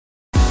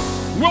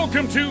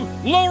Welcome to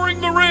Lowering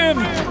the Rim.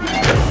 That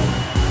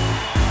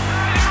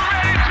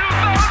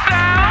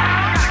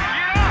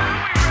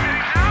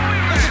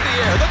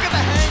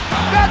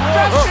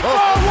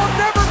basketball will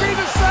never be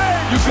the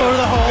same. You go to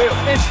the hole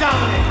and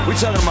dominate. We're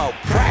talking about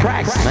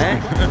practice,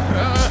 man.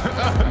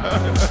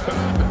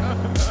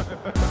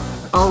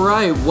 All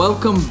right,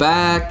 welcome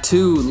back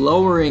to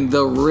Lowering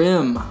the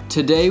Rim.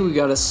 Today we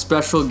got a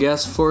special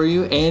guest for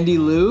you, Andy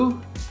Liu.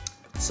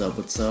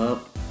 What's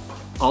up?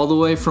 All the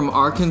way from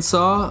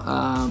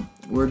Arkansas.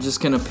 We're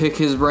just going to pick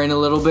his brain a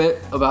little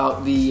bit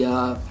about the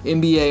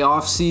NBA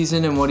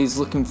offseason and what he's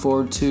looking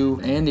forward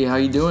to. Andy, how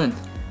you doing?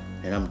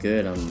 And I'm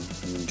good. I'm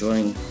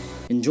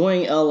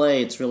enjoying LA.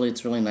 It's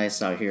really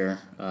nice out here.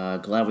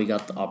 Glad we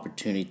got the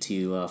opportunity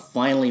to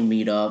finally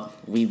meet up.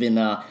 We've been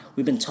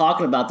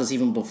talking about this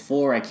even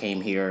before I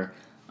came here.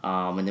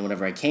 And then when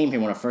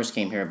I first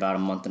came here about a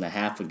month and a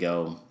half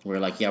ago, we were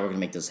like, yeah, we're gonna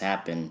make this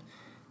happen.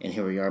 And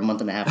here we are a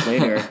month and a half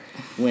later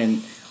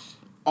when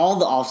all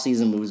the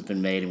off-season moves have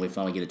been made and we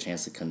finally get a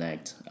chance to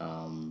connect.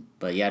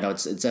 But yeah, no,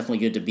 it's definitely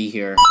good to be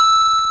here.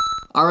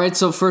 All right,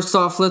 so first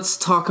off, let's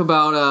talk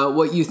about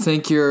what you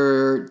think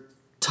your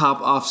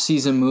top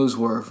off-season moves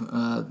were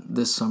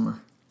this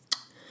summer.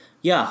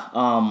 Yeah,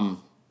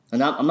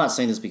 and I'm not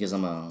saying this because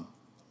I'm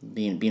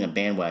being a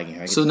bandwagon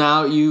here. So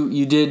now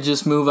you did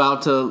just move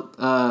out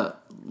to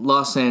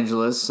Los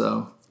Angeles,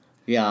 so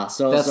yeah.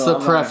 So that's the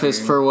preface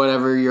for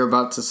whatever you're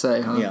about to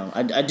say, huh? Yeah,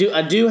 I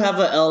do have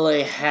a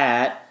LA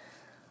hat.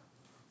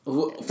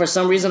 For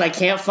some reason, I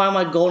can't find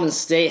my Golden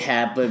State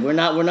hat, but we're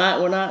not.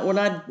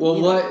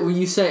 Well, when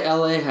you say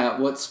LA hat,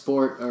 what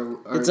sport are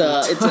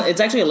it's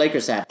actually a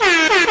Lakers hat.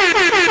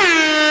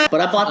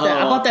 But I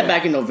bought that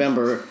back in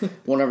November,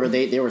 whenever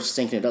they were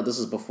stinking it up. This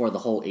is before the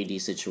whole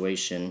AD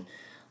situation.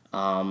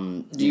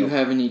 Do you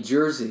have any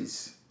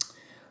jerseys?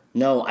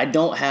 No, I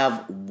don't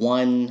have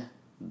one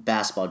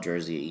basketball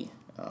jersey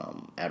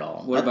at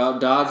all. What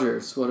about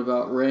Dodgers? What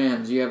about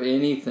Rams? Do you have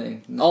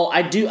anything? Oh,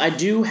 I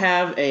do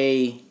have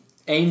a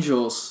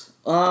Angels.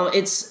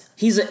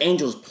 He's an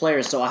Angels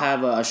player, so I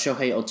have a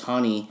Shohei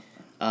Ohtani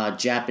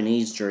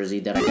Japanese jersey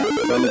that I got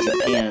from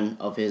Japan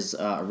of his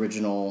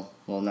original.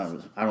 Well,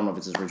 I don't know if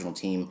it's his original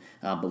team,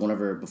 but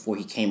before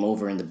he came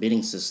over in the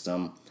bidding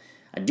system,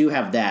 I do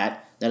have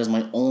that. That is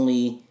my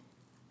only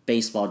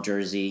baseball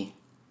jersey,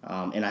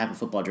 and I have a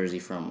football jersey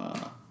from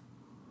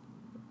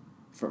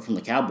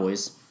the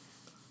Cowboys.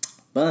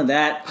 But other than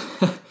that,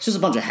 it's just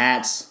a bunch of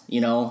hats.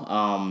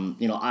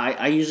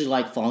 I usually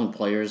like following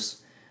players.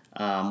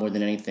 More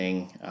than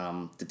anything,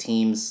 the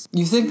teams.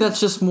 You think that's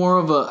just more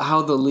of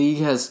how the league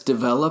has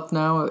developed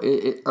now,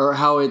 or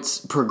how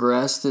it's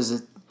progressed? Is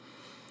it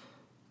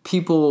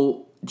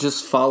people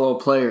just follow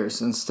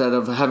players instead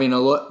of having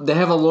they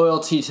have a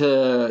loyalty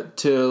to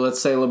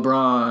let's say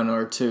LeBron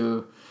or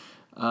to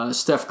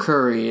Steph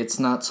Curry? It's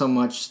not so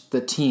much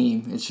the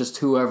team; it's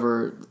just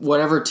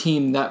whatever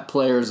team that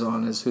player's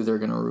on is who they're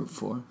going to root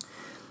for.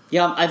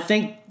 Yeah, I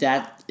think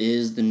that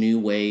is the new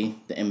way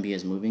the NBA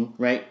is moving,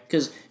 right?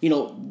 Because,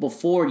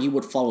 before you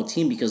would follow a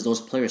team because those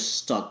players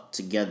stuck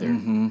together,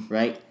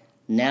 right?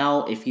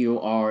 Now, if you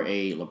are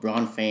a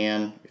LeBron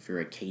fan, if you're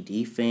a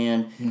KD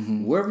fan,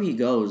 wherever he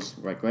goes,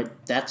 right,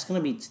 that's going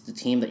to be the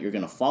team that you're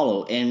going to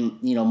follow.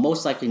 And,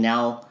 most likely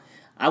now,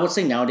 I would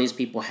say nowadays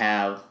people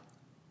have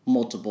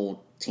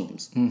multiple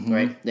teams,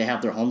 right? They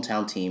have their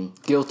hometown team.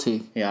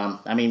 Guilty. Yeah,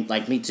 I mean,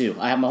 like me too.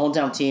 I have my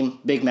hometown team,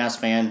 big Mavs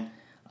fan.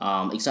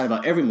 Excited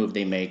about every move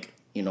they make,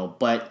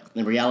 but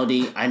in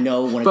reality, I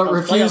know when it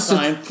comes to playoff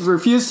time...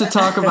 refuse to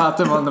talk about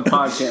them on the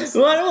podcast.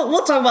 Well,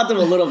 we'll talk about them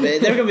a little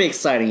bit. They're going to be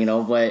exciting,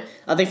 but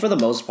I think for the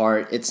most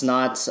part, it's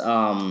not...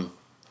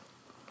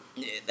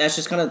 that's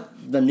just kind of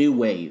the new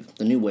wave.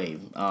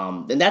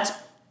 And that's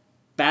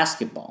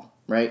basketball,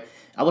 right?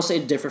 I would say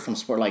it's different from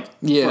sport. Like,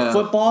 for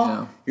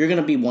football, you're going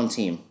to be one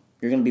team.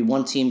 You're going to be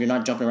one team. You're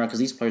not jumping around because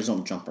these players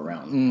don't jump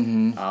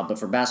around. But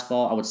for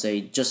basketball, I would say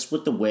just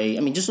with the way...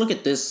 just look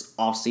at this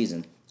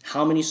offseason.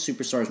 How many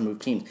superstars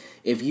moved teams?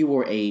 If you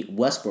were a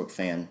Westbrook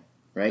fan,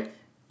 right,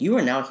 you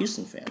are now a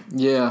Houston fan.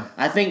 Yeah.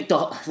 I think,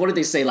 what did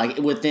they say? Like,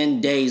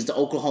 within days, the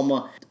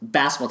Oklahoma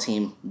basketball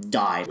team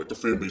died. Like, the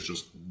fan base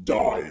just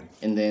died.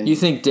 And then... You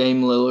think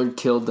Dame Lillard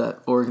killed that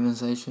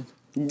organization?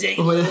 Dame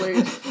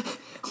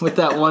Lillard? With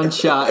that one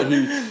shot,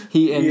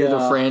 he ended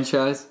a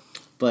franchise.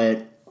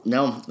 But...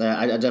 No,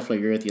 I definitely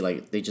agree with you.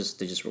 Like they just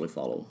really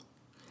follow.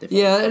 And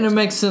it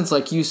makes sense.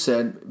 Like you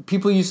said,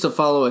 people used to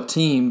follow a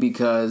team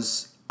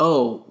because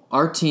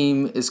our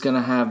team is going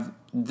to have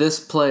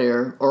this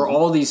player or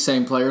all these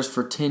same players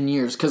for 10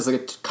 years because the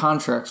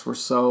contracts were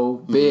so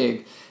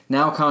big.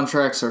 Now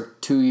contracts are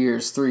 2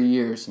 years, 3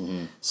 years.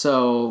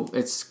 So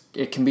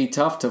it can be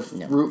tough to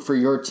root for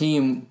your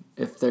team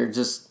if they're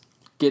just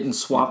getting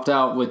swapped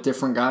out with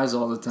different guys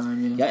all the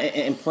time. Yeah,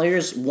 and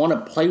players want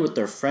to play with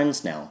their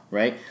friends now,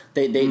 right?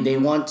 They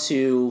want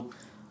to...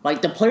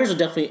 Like, the players are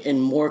definitely in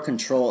more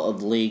control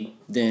of the league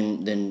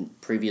than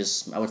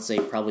previous, I would say,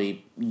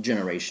 probably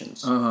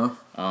generations.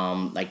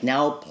 Like,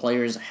 now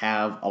players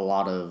have a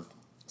lot of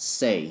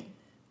say.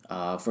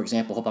 For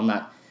example, hope I'm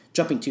not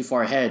jumping too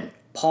far ahead,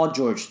 Paul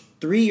George,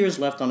 3 years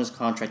left on his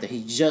contract that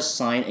he just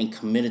signed and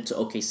committed to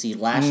OKC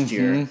last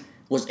year,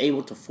 was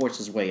able to force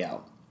his way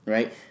out,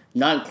 right?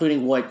 Not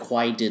including what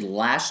Kawhi did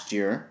last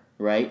year,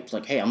 right? It's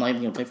like, hey, I'm not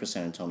even going to play for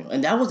San Antonio.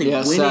 And that was a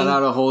winning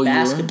out a whole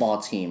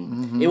basketball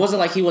team. It wasn't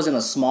like he was in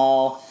a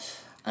small...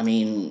 I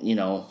mean,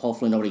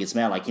 hopefully nobody gets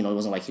mad. Like, it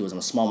wasn't like he was in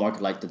a small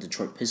market like the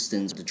Detroit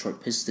Pistons.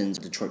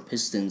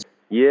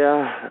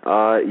 Yeah,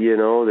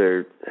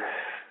 they're...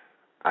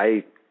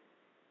 I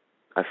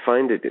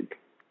find it...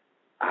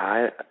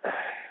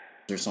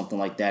 or something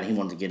like that, he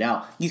wanted to get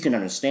out. You can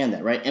understand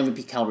that, right?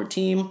 MVP caliber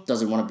team,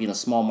 doesn't want to be in a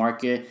small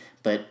market,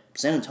 but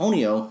San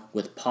Antonio,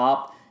 with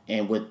Pop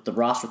and with the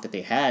roster that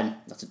they had,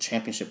 that's a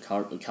championship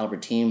caliber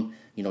team,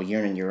 year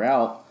in and year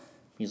out.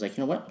 He's like,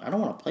 you know what? I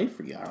don't want to play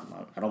for you.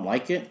 I don't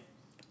like it.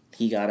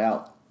 He got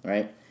out,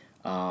 right?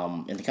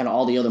 And kind of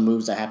all the other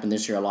moves that happened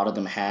this year, a lot of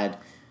them had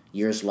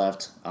years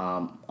left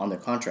on their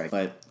contract.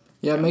 But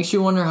yeah, it makes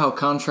you wonder how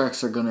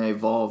contracts are going to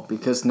evolve,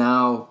 because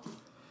now,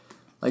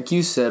 like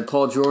you said,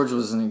 Paul George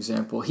was an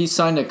example. He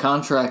signed a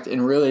contract,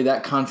 and really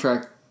that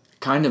contract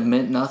kind of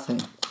meant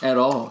nothing at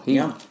all.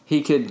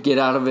 He could get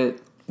out of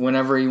it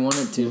whenever he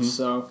wanted to.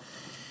 So,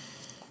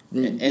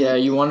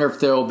 you wonder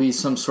if there will be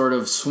some sort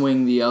of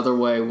swing the other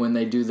way when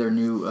they do their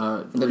new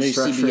the new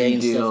CBA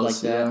and deals.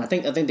 Stuff like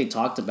that. I think they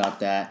talked about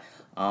that.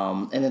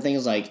 And the thing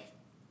is, like,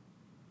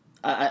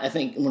 I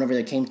think whenever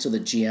they came to the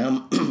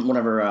GM,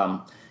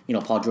 whenever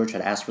Paul George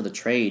had asked for the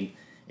trade,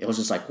 it was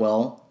just like,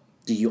 well,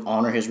 do you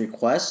honor his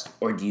request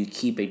or do you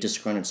keep a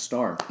disgruntled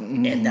star?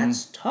 And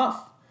that's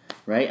tough,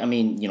 right? I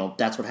mean,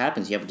 that's what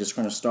happens. You have a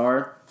disgruntled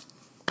star,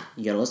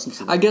 you got to listen to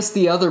them. I guess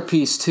the other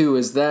piece too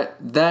is that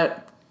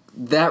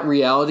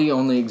reality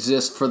only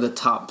exists for the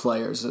top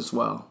players as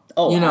well.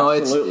 Oh,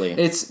 absolutely.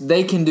 It's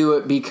they can do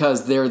it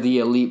because they're the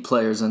elite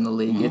players in the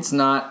league. It's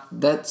not,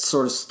 that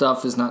sort of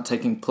stuff is not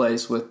taking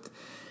place with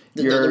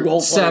your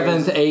role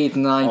seventh, players. eighth,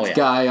 ninth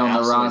guy on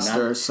the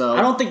roster. Not. So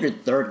I don't think your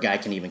third guy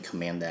can even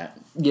command that.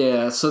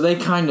 Yeah, so they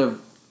kind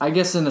of, I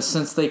guess in a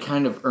sense, they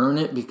kind of earn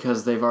it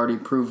because they've already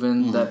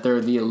proven that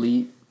they're the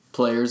elite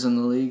players in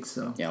the league.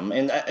 So yeah,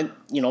 and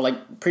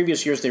like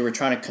previous years, they were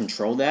trying to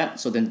control that,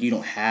 so then you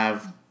don't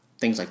have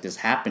things like this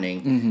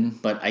happening.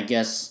 But I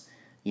guess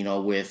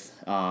with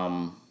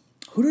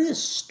who did it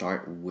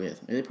start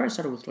with? They probably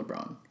started with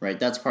LeBron, right?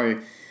 That's probably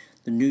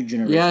the new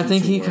generation. Yeah, I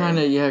think he kind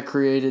of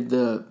created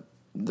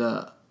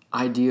the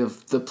idea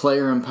of the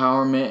player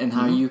empowerment and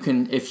how you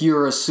can, if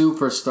you're a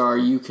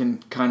superstar, you can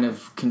kind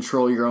of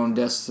control your own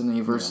destiny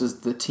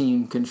versus the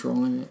team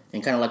controlling it.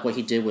 And kind of like what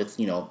he did with,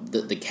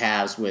 the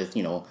Cavs with,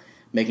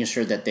 making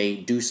sure that they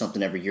do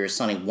something every year,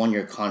 signing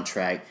 1-year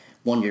contract,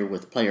 1 year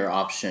with player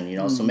option,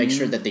 so make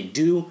sure that they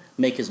do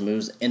make his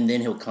moves, and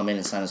then he'll come in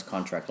and sign his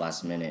contract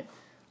last minute.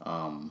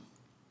 But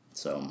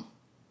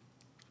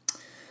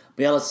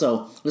yeah, let's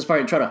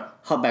probably try to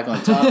hop back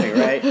on topic,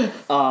 right?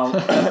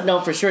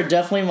 No, for sure,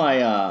 definitely my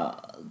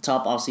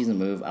top offseason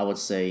move, I would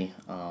say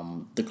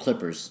the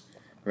Clippers,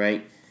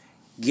 right?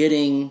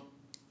 Getting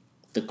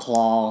the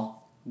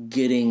Claw,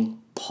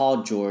 getting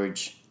Paul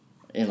George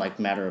in like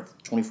a matter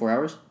of 24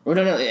 hours. Or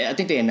no, I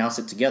think they announced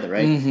it together,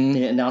 right?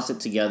 They announced it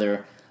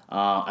together.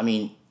 I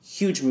mean,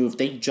 huge move.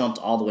 They jumped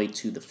all the way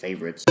to the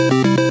favorites.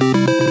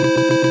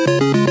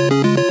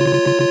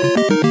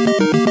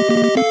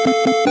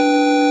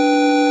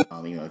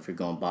 If you're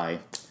going by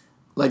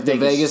like the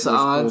Vegas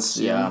odds,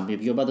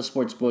 if you go by the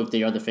sports book,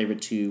 they are the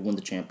favorite to win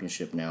the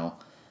championship now.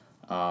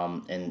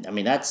 And I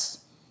mean that's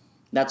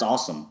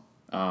awesome.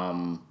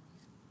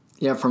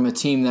 Yeah, from a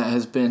team that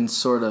has been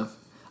sort of,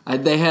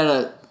 they had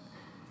a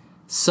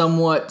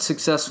somewhat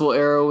successful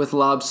era with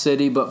Lob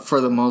City, but for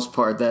the most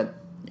part,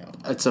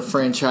 it's a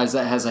franchise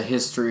that has a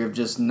history of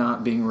just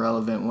not being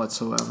relevant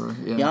whatsoever.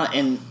 Yeah,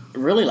 and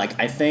really, like,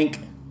 I think,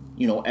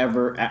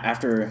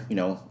 after,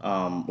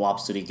 Lob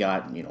City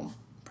got,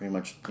 pretty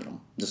much,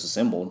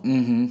 disassembled,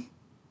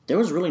 there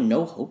was really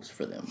no hopes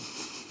for them.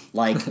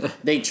 Like,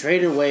 they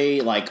traded away,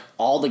 like,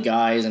 all the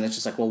guys, and it's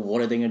just like, well,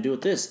 what are they going to do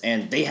with this?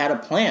 And they had a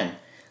plan.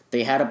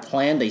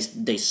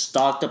 They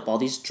stocked up all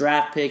these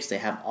draft picks. They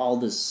have all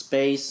this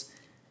space.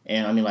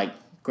 And, I mean, like,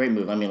 great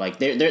move. I mean, like,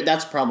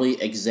 that's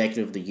probably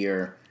executive of the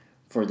year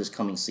for this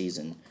coming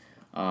season.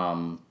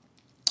 But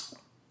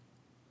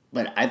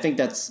I think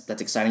that's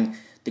exciting.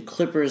 The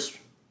Clippers,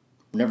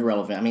 never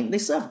relevant. I mean, they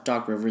still have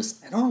Doc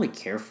Rivers. I don't really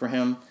care for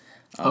him.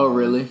 Oh,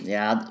 really?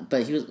 Yeah,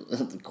 but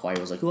Kawhi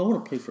was like, I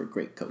want to play for a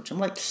great coach. I'm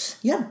like,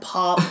 yeah,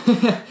 Pop,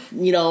 but,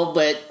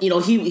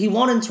 he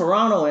won in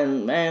Toronto,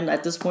 and, man,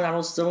 at this point,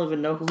 I still don't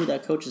even know who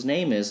that coach's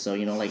name is, so,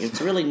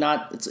 it's really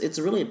not, it's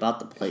really about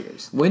the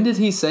players. When did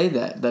he say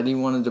that he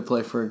wanted to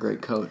play for a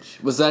great coach?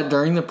 Was that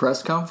during the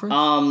press conference?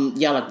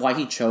 Yeah, like, why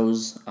he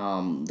chose,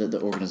 the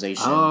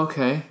organization. Oh,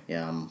 okay.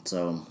 Yeah,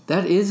 so.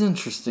 That is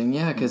interesting,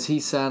 yeah, because he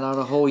sat out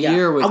a whole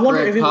year with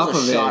Greg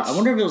Popovich. I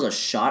wonder if it was a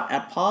shot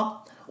at Pop.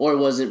 Or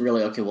was it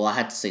really, okay, well, I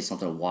had to say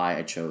something why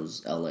I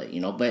chose LA,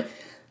 But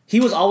he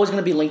was always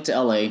going to be linked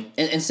to LA.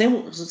 And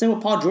same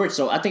with Paul George.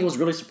 So I think it was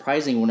really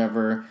surprising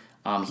whenever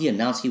he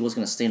announced he was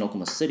going to stay in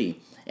Oklahoma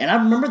City. And I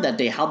remember that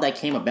day how that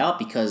came about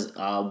because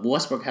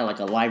Westbrook had like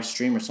a live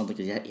stream or something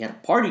because he had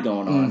a party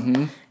going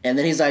on. And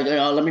then he's like,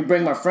 let me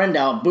bring my friend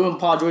out. Boom,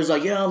 Paul George's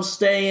like, yeah, I'm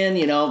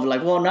staying, But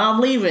like, well, now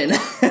I'm leaving.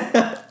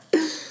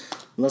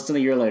 Less than a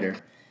year later.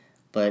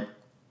 But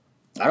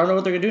I don't know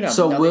what they're going to do now.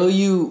 So now will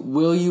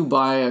you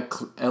buy a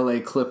LA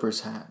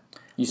Clippers hat?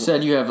 You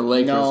said you have a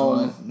Lakers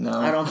one. No,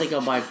 I don't think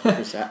I'll buy a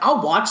Clippers hat.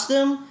 I'll watch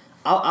them.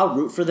 I'll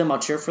root for them. I'll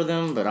cheer for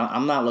them. But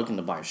I'm not looking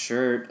to buy a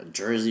shirt, a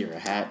jersey, or a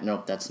hat.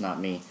 Nope, that's not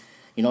me.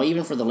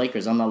 Even for the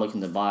Lakers, I'm not looking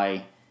to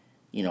buy,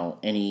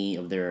 any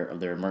of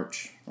their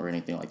merch or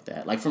anything like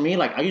that. Like for me,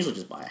 like I usually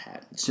just buy a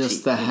hat. It's just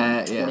cheap, the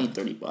hat,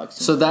 $20-$30.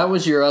 So that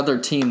was your other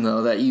team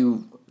though that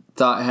you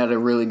thought had a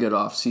really good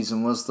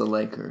offseason was the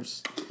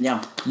Lakers.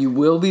 Yeah. You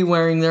will be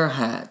wearing their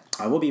hat.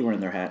 I will be wearing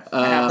their hat.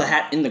 I have the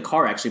hat in the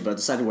car actually, but I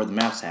decided to wear the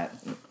Mavs hat.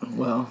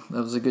 Well,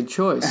 that was a good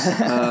choice.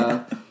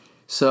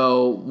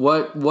 So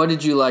what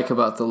did you like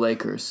about the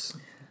Lakers?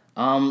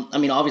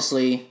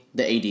 Obviously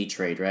the AD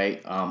trade,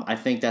 right? I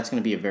think that's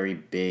going to be a very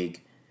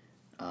big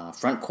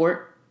front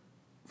court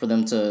for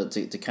them to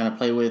kind of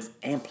play with,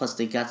 and plus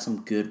they got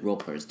some good role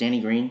players.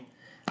 Danny Green,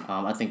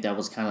 I think that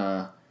was kind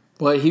of.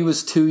 Well, he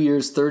was 2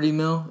 years, $30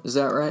 million. Is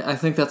that right? I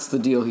think that's the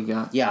deal he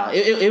got. Yeah,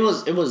 it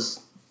was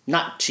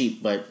not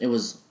cheap, but it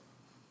was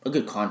a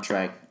good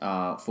contract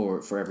for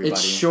everybody.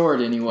 It's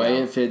short anyway.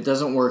 Yeah. If it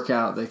doesn't work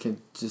out, they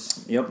could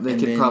just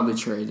Then- probably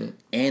trade it.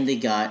 And they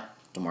got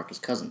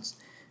DeMarcus Cousins.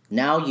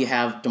 Now you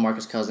have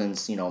DeMarcus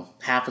Cousins,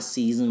 half a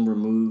season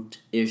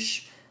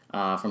removed-ish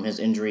from his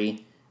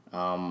injury.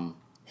 Him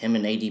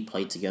and AD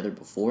played together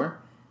before,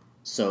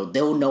 so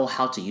they'll know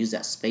how to use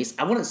that space.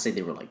 I wouldn't say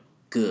they were,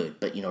 good,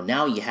 but,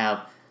 now you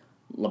have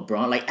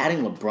LeBron.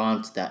 Adding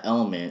LeBron to that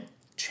element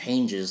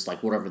changes,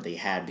 whatever they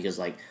had because,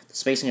 the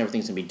spacing and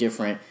everything's going to be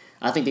different.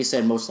 I think they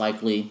said most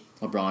likely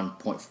LeBron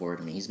point forward.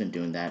 I mean, he's been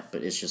doing that,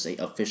 but it's just an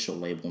official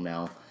label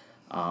now.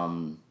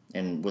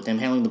 And with him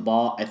handling the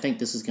ball, I think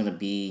this is going to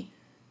be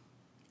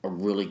a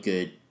really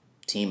good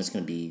team. It's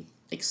going to be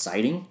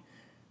exciting.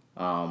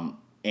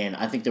 And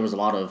I think there was a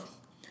lot of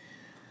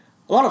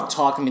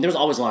talk. I mean, there's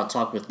always a lot of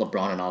talk with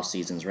LeBron in all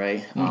seasons,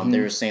 right? They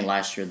were saying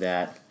last year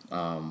that,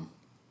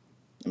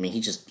 he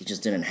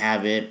just didn't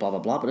have it, blah, blah,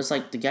 blah. But it's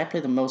the guy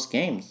played the most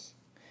games.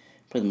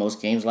 Played the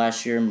most games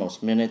last year,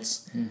 most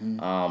minutes.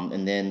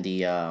 And then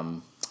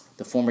the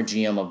former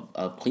GM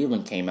of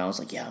Cleveland came out. It was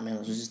like, yeah, man, it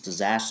was just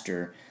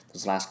disaster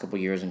those last couple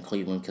of years in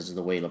Cleveland because of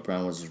the way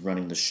LeBron was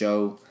running the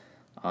show.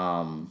 So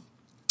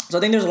I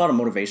think there's a lot of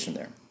motivation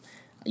there.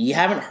 You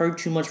haven't heard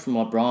too much from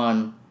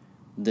LeBron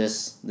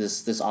this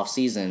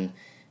offseason,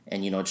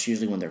 and it's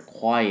usually when they're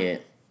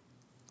quiet,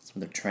 it's when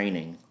they're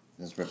training,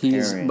 it's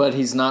preparing. But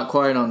he's not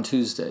quiet on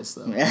Tuesdays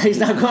though. Yeah, he's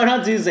not quiet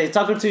on Tuesdays.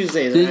 Taco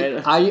Tuesdays,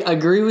 right? I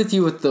agree with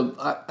you with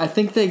I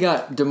think they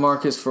got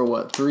DeMarcus for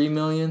what, $3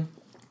 million?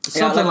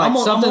 Something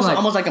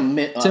almost like a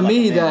mid. To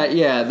me,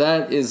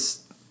 that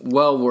is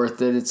well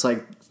worth it. It's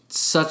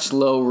such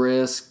low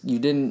risk. You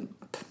didn't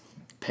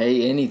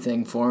pay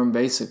anything for him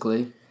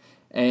basically,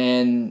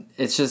 and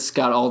it's just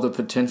got all the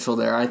potential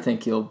there. I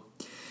think he'll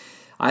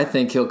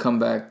come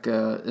back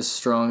as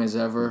strong as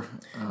ever.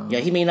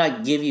 He may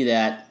not give you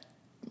that.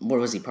 What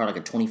was he? Probably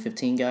like a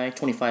 2015 guy,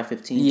 25,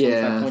 15,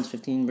 25 points,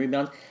 15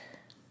 rebounds.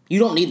 You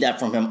don't need that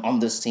from him on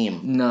this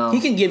team. No,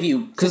 he can give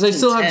you because they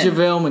still have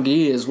JaVale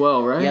McGee as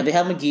well, right? Yeah, they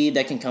have McGee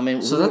that can come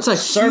in. So that's a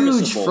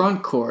huge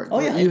front court.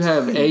 Oh yeah, you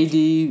have AD,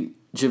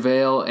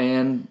 JaVale,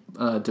 and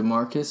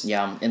DeMarcus.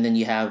 Yeah, and then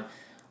you have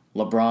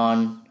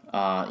LeBron.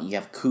 You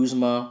have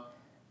Kuzma,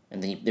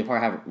 and then they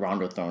probably have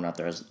Rondo thrown out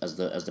there as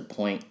the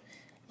point.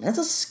 That's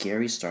a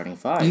scary starting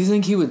five. Do you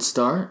think he would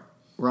start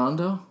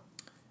Rondo?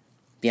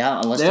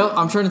 Yeah, unless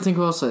I'm trying to think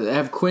who else they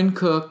have. Quinn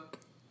Cook.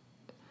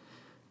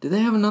 Do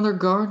they have another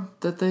guard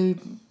that they?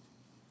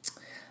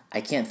 I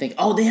can't think.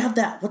 Oh, they have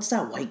that. What's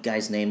that white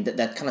guy's name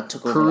that kind of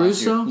took over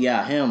Caruso? last year?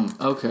 Yeah, him.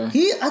 Okay.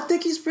 I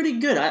think he's pretty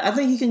good. I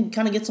think he can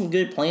kind of get some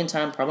good playing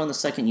time, probably in the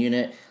second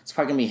unit. It's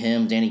probably going to be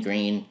him, Danny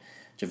Green,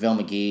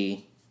 JaVale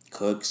McGee,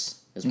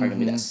 Cooks. It's probably going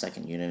to be that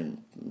second unit,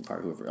 and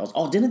probably whoever else.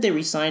 Oh, didn't they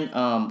re-sign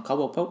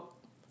Caldwell Pope?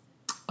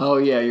 Oh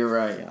yeah, you're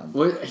right. Yeah.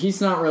 Well, he's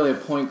not really a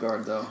point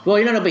guard though.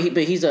 Well, but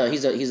he's a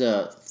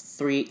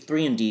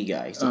 3-and-D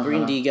guy. He's a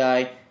 3-and-D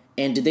guy.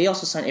 And did they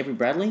also sign Avery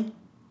Bradley?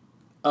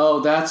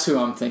 Oh, that's who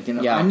I'm thinking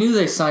of. Yeah. I knew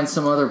they signed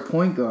some other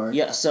point guard.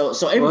 Yeah, so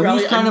Avery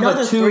Bradley, he's kind of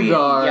a 2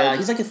 guard. Yeah,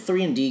 he's like a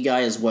 3-and-D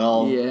guy as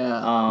well.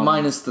 Yeah,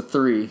 minus the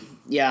 3.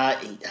 Yeah,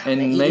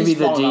 maybe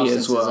the D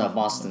as well. His,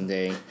 Boston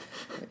day.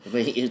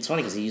 But it's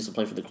funny because he used to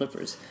play for the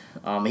Clippers.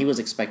 He was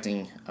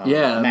expecting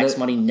max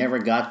money, never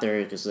got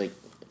there because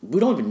we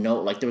don't even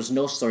know. There was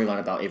no storyline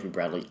about Avery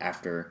Bradley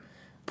after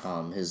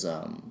his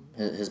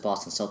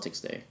Boston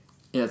Celtics day.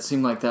 Yeah, it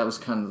seemed like that was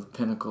kind of the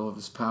pinnacle of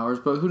his powers,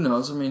 but who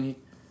knows? I mean,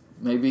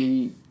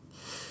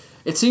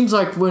 it seems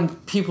like when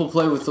people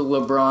play with the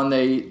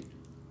LeBron,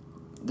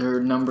 their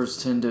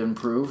numbers tend to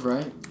improve,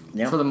 right?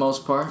 Yeah. For the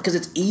most part, because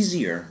it's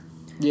easier.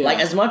 Yeah.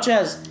 As much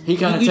as he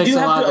kind of takes a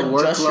lot of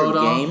workload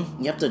on.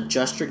 You have to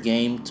adjust your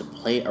game to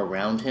play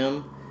around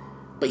him,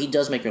 but he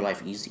does make your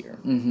life easier.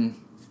 Mm-hmm.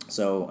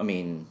 So, I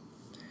mean,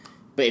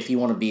 But if you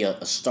want to be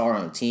a star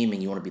on a team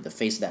and you want to be the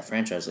face of that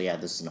franchise, yeah,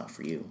 this is not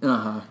for you.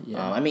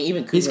 Yeah. I mean,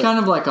 even he's kind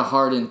of like a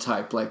Harden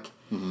type. Like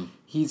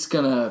he's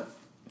gonna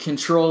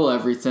control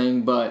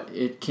everything, but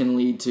it can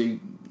lead to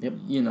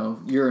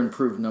your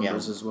improved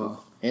numbers as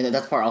well. And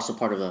that's also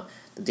part of the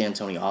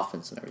D'Antoni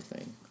offense and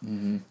everything.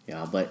 Mm-hmm.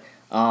 Yeah, but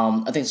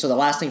I think so. The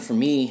last thing for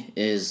me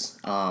is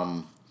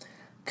kind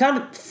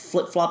of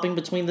flip flopping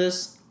between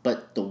this,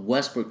 but the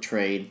Westbrook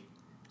trade.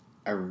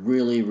 I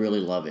really, really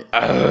love it.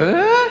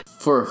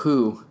 For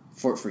who?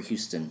 For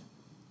Houston.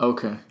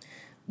 Okay.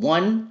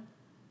 One,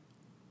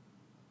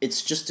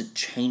 it's just to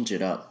change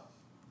it up.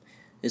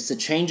 It's to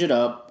change it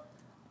up.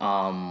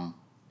 You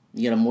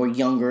get a more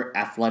younger,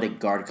 athletic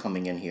guard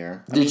coming in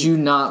here. Did you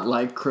not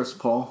like Chris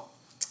Paul?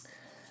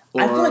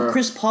 I feel like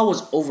Chris Paul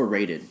was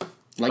overrated.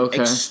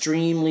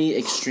 Extremely,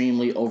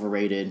 extremely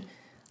overrated.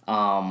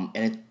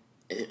 And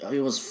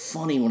it was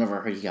funny whenever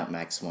I heard he got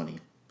max money.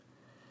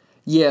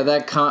 Yeah,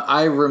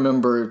 I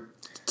remember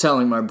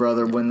telling my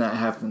brother when that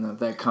happened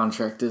that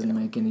contract doesn't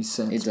make any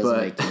sense. It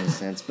doesn't make any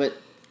sense. But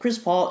Chris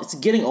Paul, it's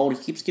getting old.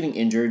 He keeps getting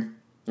injured,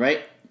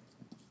 right?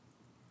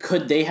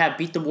 Could they have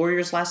beat the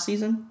Warriors last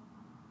season?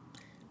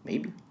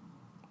 Maybe.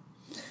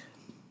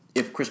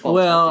 If Chris Paul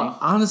was healthy.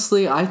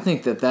 Honestly, I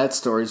think that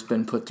story's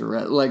been put to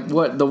rest. Like,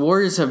 what? The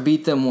Warriors have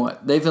beat them,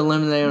 what? They've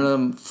eliminated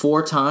them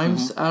 4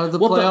 times out of the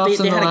playoffs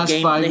in the last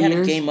 5 years? They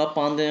had a game up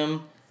on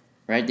them,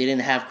 right? They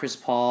didn't have Chris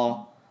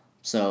Paul.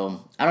 So,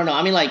 I don't know.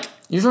 I mean, like...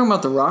 You're talking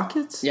about the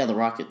Rockets? Yeah, the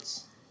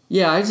Rockets.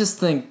 Yeah, I just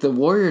think the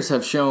Warriors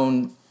have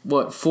shown,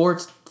 four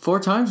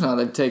times now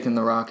they've taken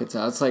the Rockets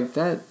out. It's like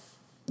that...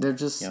 They're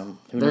just... Yeah,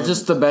 they're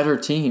just the better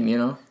team, you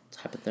know? It's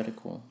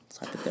hypothetical.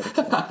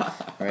 All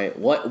right,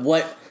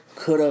 what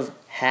could have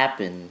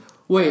happened?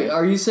 Wait,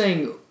 are you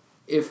saying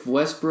if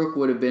Westbrook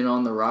would have been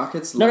on the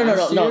Rockets No,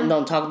 last year?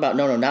 I'm talking about...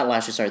 No, not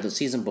last year, sorry. The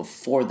season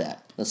before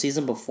that.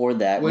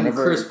 When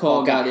Chris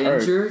Paul got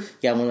injured?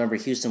 Yeah, whenever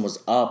Houston was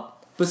up.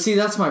 But see,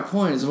 that's my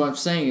point, is what I'm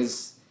saying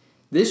is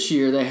this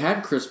year they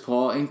had Chris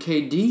Paul and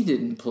KD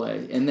didn't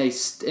play, and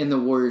the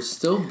Warriors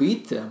still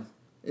beat them.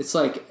 It's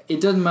like,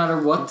 it doesn't matter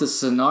what the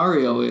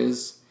scenario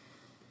is,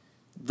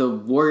 the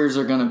Warriors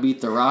are going to beat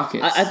the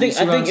Rockets. I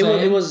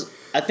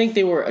think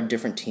they were a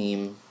different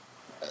team.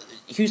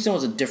 Houston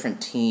was a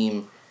different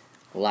team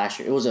last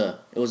year. It was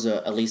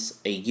at least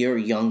a year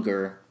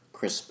younger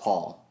Chris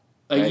Paul.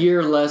 A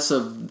year less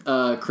of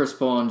Chris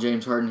Paul and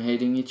James Harden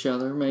hating each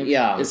other, maybe?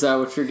 Yeah. Is that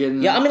what you're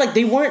getting Yeah, at? I mean, like,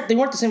 they weren't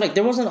the same. Like,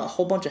 there wasn't a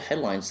whole bunch of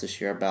headlines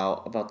this year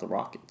about the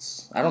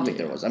Rockets. I don't think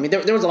there was. I mean,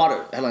 there was a lot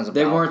of headlines about...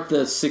 They weren't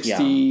the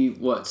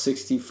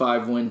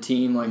 65 win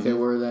team like they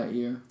were that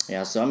year.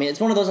 Yeah, so, I mean, it's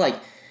one of those, like,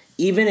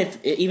 even if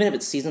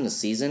it's season to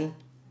season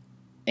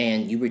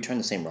and you return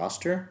the same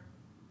roster...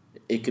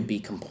 It could be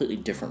completely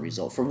different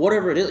result for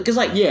whatever it is. Because,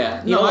 like, I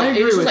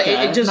agree with that.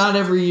 It just, not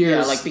every year.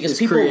 Yeah, like, because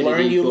people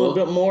learn you a little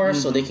bit more,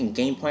 so they can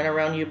game plan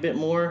around you a bit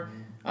more.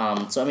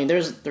 So I mean,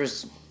 there's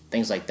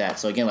things like that.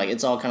 So again, like,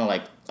 it's all kind of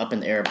like up in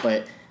the air.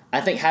 But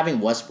I think having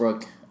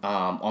Westbrook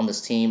on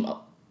this team,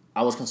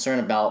 I was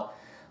concerned about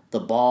the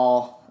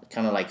ball,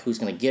 kind of like who's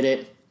going to get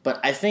it. But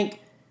I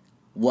think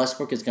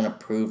Westbrook is going to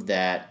prove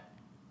that.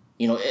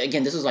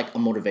 Again, this is like a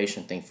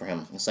motivation thing for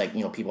him. It's like,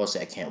 people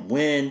say, I can't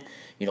win.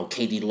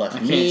 KD left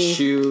me. I can't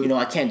shoot.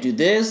 I can't do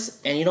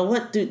this. And you know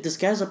what, dude? This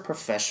guy's a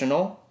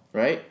professional,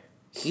 right?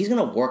 He's going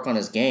to work on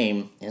his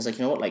game. And it's like,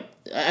 you know what? Like,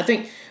 I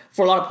think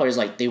for a lot of players,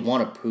 like, they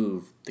want to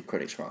prove the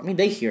critics wrong. I mean,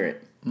 they hear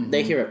it. Mm-hmm.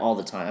 They hear it all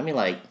the time. I mean,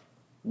 like,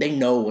 they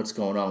know what's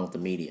going on with the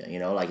media,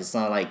 Like, it's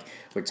not like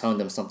we're telling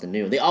them something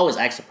new. They always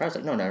act surprised,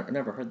 like, no, I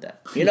never heard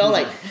that.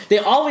 Like, they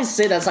always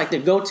say that's, like,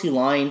 their go-to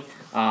line.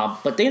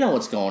 But they know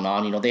what's going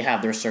on. They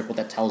have their circle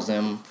that tells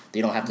them.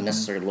 They don't have to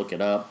necessarily look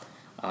it up.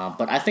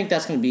 But I think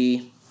that's going to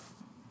be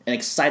an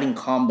exciting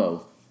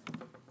combo.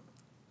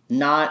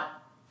 Not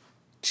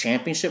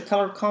championship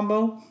caliber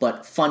combo,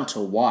 but fun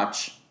to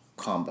watch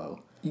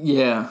combo.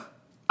 Yeah,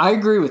 I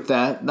agree with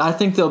that. I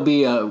think they'll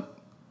be a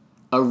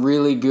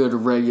really good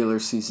regular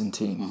season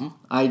team.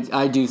 Mm-hmm.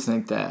 I do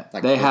think that.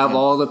 Like, they have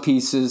all the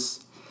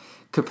pieces.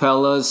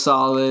 Capella is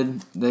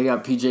solid. They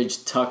got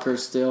PJ Tucker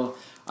still.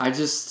 I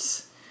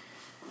just...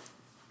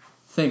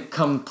 think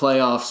come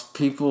playoffs,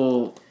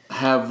 people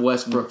have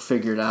Westbrook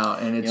figured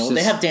out, and it's just...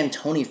 They have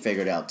D'Antoni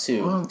figured out,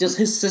 too. Just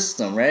his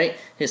system, right?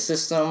 His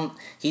system,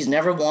 he's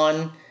never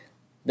won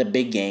the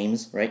big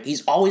games, right?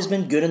 He's always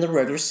been good in the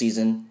regular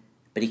season,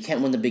 but he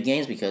can't win the big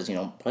games because,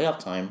 playoff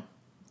time,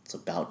 it's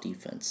about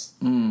defense.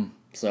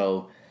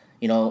 So,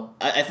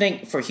 I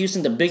think for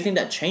Houston, the big thing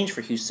that changed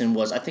for Houston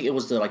was, I think it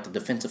was the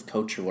defensive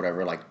coach or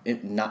whatever, like,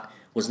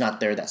 was not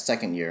there that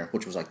second year,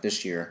 which was like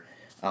this year,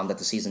 that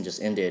the season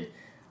just ended.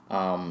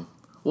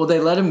 Well,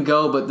 they let him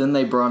go, but then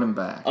they brought him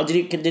back. Oh, did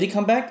he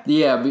come back?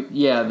 Yeah,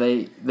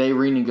 they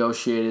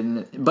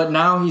renegotiated, but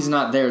now he's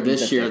not there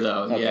this year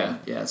though. Okay.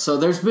 Yeah. So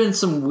there's been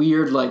some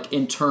weird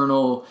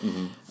internal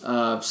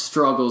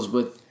struggles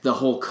with the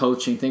whole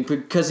coaching thing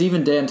because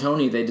even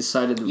D'Antoni, they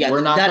decided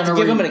we're not going to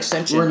give him an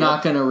extension. We're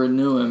not going to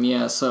renew him.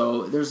 Yeah,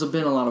 so there's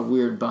been a lot of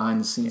weird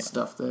behind the scenes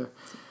stuff there.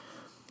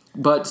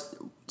 But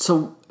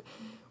so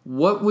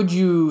What would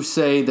you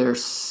say their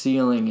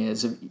ceiling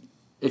is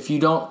if you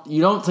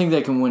don't think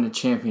they can win a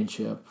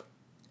championship?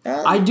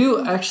 I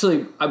do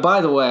actually. By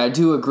the way, I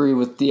do agree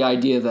with the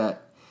idea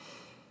that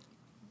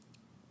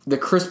the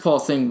Chris Paul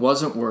thing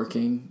wasn't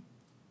working.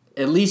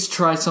 At least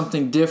try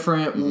something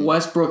different. Mm-hmm.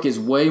 Westbrook is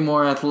way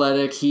more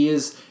athletic.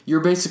 You're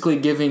basically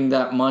giving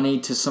that money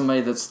to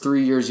somebody that's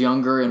 3 years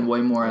younger and way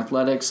more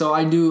athletic. So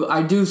I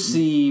do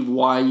see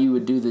why you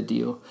would do the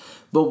deal.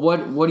 But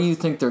what do you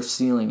think their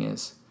ceiling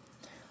is?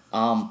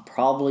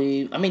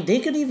 Probably. I mean, they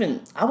could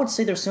even. I would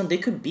say their ceiling. They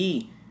could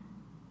be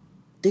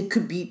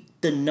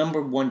the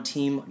number one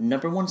team,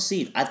 number one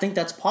seed. I think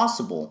that's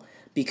possible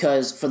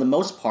because for the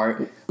most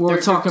part, we're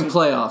talking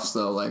playoffs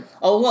though. Like,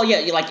 oh well,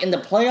 yeah. Like in the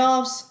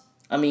playoffs.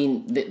 I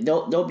mean,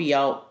 they'll be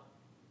out.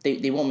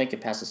 They won't make it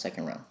past the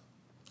second round.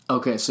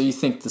 Okay, so you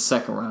think the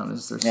second round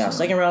is their ceiling? Yeah,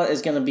 second round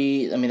is going to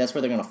be. I mean, that's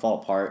where they're going to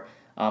fall apart.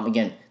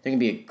 Again, they're going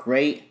to be a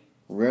great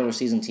regular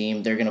season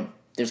team. There's going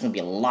to be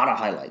a lot of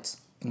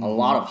highlights, and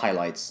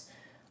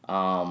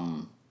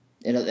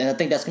I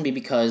think that's going to be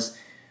because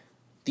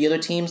the other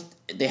teams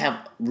they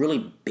have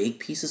really big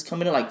pieces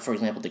coming in. Like for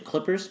example, the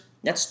Clippers.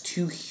 That's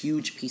 2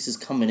 huge pieces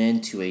coming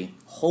into a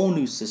whole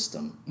new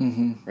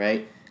system,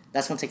 right?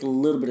 That's going to take a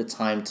little bit of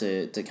time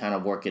to kind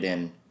of work it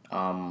in.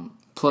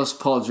 Plus,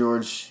 Paul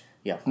George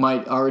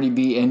might already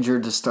be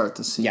injured to start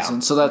the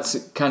season. So that's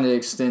kind of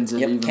extends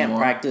it even can't more.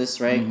 Practice,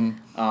 right?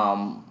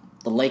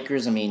 The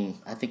Lakers, I mean,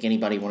 I think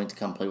anybody wanting to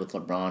come play with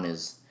LeBron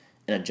is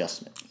an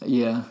adjustment.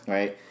 Yeah.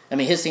 Right? I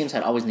mean, his teams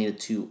had always needed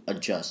to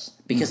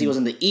adjust. Because he was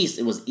in the East,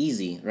 it was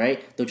easy,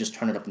 right? They'll just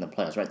turn it up in the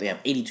playoffs, right? They have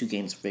 82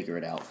 games to figure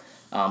it out.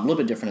 A little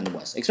bit different in the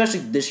West, especially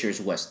this year's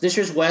West. This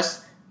year's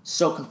West,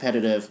 so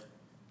competitive.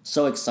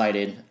 So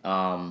excited.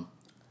 I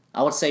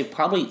would say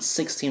probably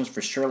 6 teams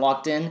for sure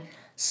locked in.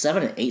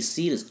 7 and 8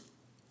 seed is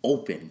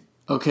open.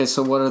 Okay,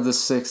 so what are the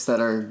 6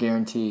 that are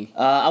guaranteed?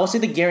 I would say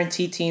the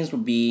guaranteed teams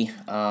would be,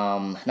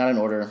 not in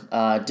order,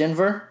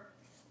 Denver,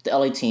 the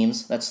LA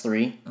teams, that's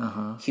 3.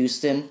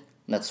 Houston,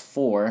 that's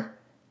 4.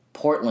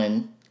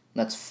 Portland,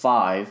 that's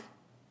 5.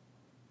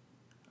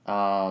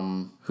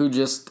 Who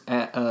just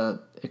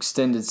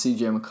extended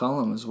CJ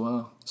McCollum as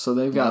well. So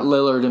they've got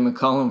Lillard and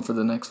McCollum for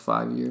the next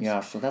 5 years.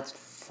 Yeah, so that's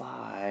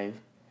 5.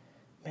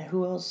 Man,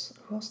 who else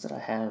did I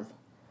have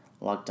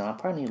locked down? I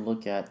probably need to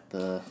look at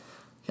the...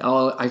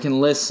 I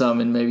can list some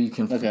and maybe you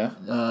can... Okay.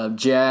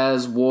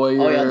 Jazz,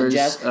 Warriors... Oh, yeah, the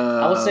Jazz.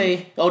 I would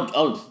say...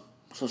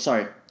 So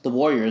sorry. The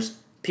Warriors.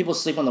 People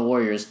sleep on the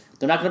Warriors.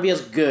 They're not going to be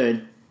as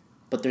good,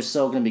 but they're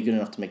still going to be good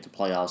enough to make the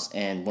playoffs.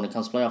 And when it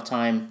comes to playoff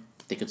time,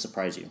 they could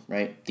surprise you,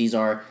 right? These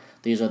are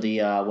the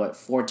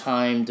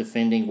 4-time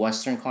defending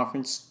Western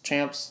Conference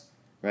champs,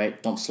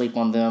 right? Don't sleep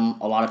on them.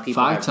 A lot of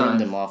people have written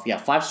them off. Yeah,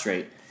 5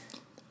 straight.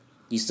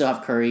 You still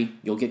have Curry.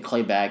 You'll get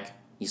Clay back.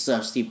 You still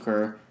have Steve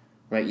Kerr,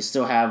 right? You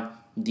still have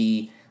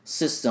the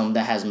system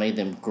that has made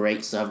them great.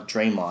 You still have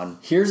Draymond.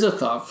 Here's a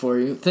thought for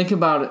you. Think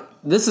about it.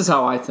 This is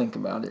how I think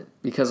about it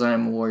because I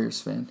am a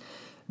Warriors fan.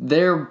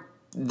 They're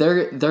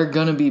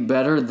gonna be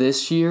better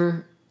this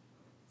year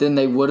than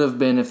they would have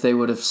been if they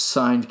would have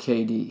signed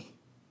KD.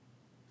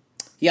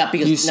 Yeah,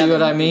 because you see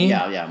what I mean?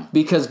 Yeah.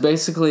 Because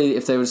basically,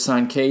 if they would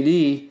sign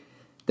KD,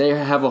 they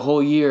have a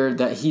whole year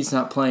that he's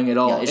not playing at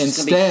all. Yeah,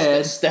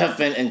 instead, Steph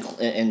and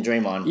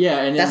Draymond. Yeah,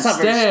 and that's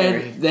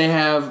instead they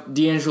have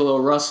D'Angelo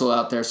Russell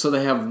out there, so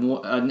they have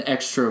an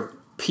extra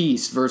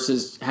piece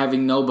versus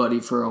having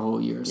nobody for a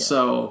whole year. Yeah.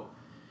 So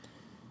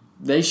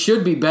they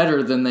should be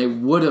better than they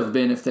would have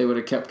been if they would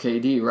have kept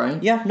KD,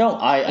 right? Yeah, no,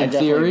 I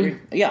definitely agree.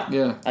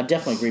 Yeah, I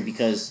definitely agree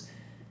because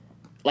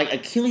like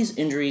Achilles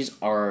injuries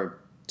are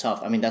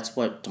tough. I mean, that's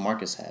what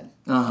DeMarcus had.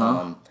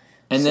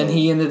 And then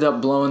he ended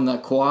up blowing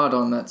that quad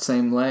on that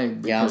same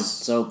leg. Yeah,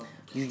 so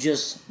you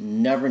just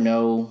never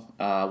know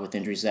with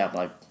injuries that,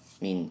 like, I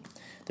mean,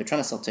 they're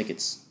trying to sell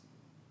tickets.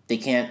 They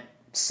can't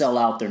sell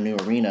out their new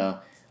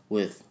arena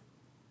with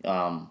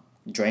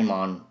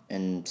Draymond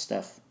and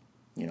Steph.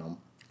 You know,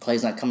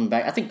 Clay's not coming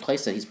back. I think Clay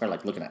said he's probably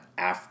like looking at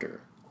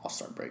after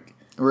All-Star break.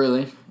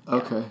 Really?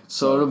 Okay. Yeah.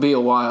 So it'll be a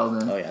while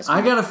then. Oh, yeah.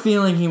 I got a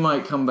feeling he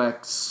might come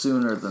back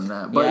sooner than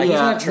that. But he's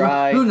going to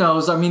try. Who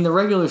knows? I mean, the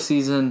regular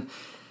season...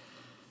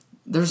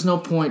 There's no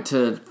point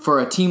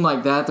for a team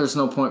like that, there's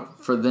no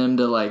point for them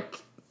to,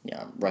 like...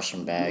 Yeah, rush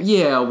them back.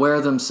 Yeah,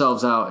 wear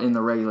themselves out in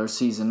the regular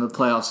season. The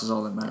playoffs is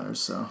all that matters,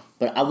 so...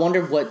 But I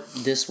wonder what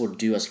this will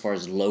do as far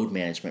as load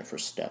management for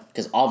Steph.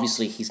 Because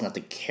obviously he's going to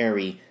have to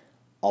carry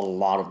a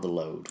lot of the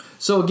load.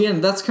 So again,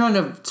 that's kind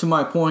of to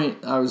my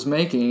point I was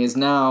making, is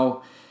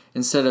now,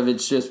 instead of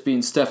it's just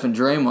being Steph and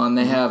Draymond,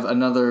 they have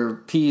another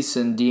piece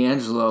in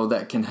D'Angelo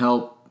that can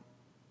help,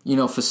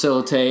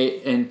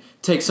 facilitate and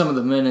take some of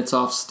the minutes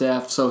off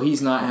Steph, so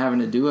he's not having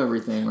to do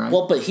everything, right?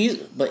 Well, but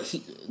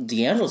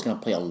D'Angelo's going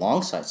to play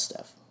alongside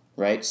Steph,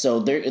 right? So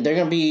they're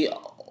going to be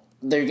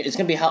it's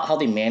going to be how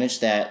they manage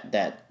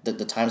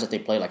the times that they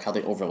play, like how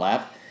they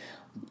overlap.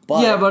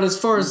 But as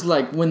far as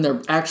like when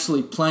they're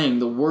actually playing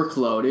the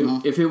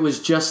workload, if it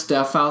was just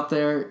Steph out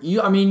there,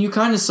 you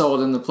kind of saw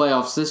it in the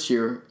playoffs this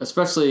year,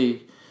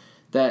 especially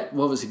that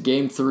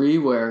Game 3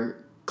 where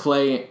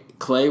Clay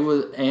Clay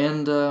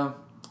and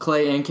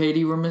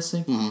KD were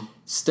missing,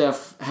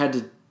 Steph had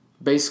to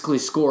basically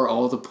score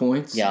all the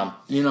points. Yeah.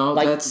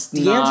 Like that's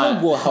D'Angelo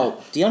not... will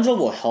help. D'Angelo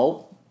will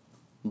help,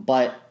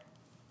 but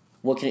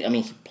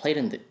he played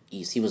in the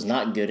East. He was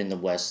not good in the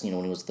West, when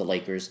he was with the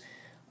Lakers.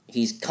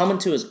 He's coming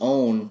to his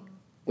own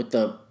with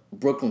the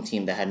Brooklyn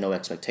team that had no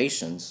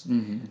expectations.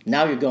 Mm-hmm.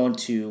 Now you're going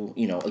to,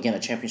 again, a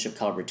championship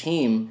caliber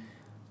team,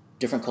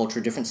 different culture,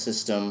 different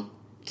system.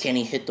 Can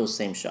he hit those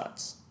same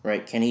shots,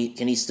 right? Can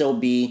he still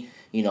be,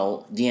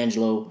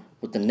 D'Angelo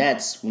with the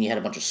Nets when you had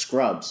a bunch of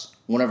scrubs?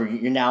 Whenever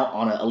you're now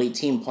on an elite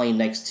team playing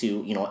next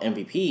to,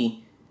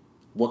 MVP,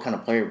 what kind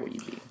of player will you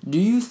be? Do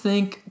you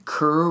think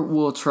Kerr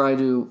will try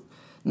to,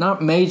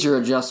 not major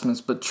adjustments,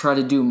 but try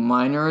to do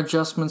minor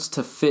adjustments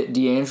to fit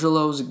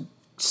D'Angelo's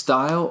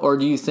style? Or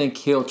do you think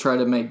he'll try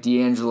to make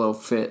D'Angelo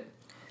fit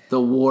the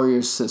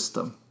Warriors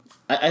system?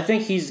 I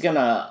think he's going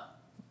to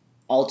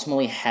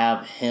ultimately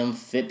have him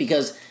fit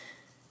because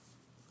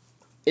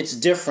it's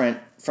different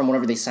from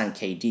whenever they sign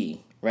KD,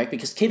 right?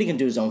 Because KD can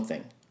do his own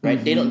thing,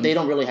 right? Mm-hmm. They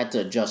don't really have to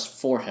adjust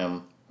for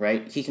him,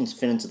 right? He can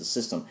fit into the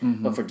system.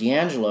 Mm-hmm. But for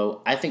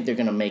D'Angelo, I think they're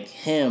going to make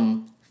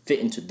him fit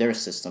into their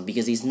system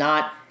because he's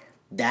not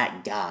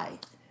that guy,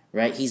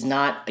 right? He's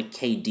not a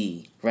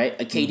KD, right?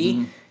 A KD...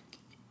 Mm-hmm.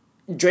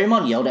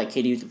 Draymond yelled at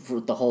KD for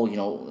the whole,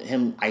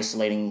 him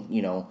isolating,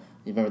 you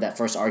remember that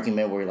first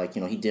argument where,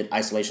 he did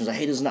isolations. Like,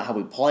 hey, this is not how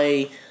we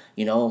play.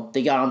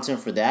 They got onto him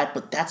for that.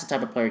 But that's the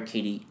type of player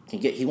KD can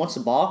get. He wants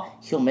the ball.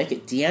 He'll make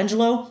it.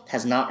 D'Angelo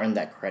has not earned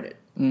that credit,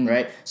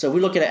 right? So we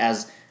look at it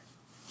as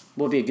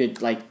what would be a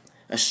good,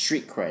 a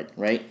street cred,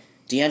 right?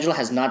 D'Angelo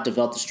has not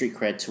developed the street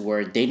cred to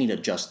where they need to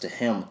adjust to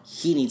him.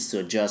 He needs to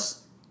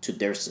adjust to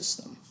their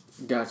system.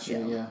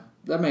 Gotcha, yeah.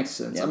 That makes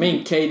sense. Yeah. I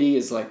mean, KD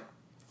is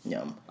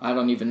I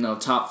don't even know,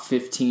 top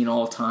 15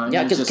 all time.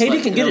 Yeah, because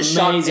KD can get a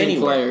shot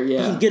anywhere. Player,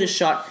 yeah. He can get a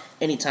shot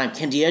anytime.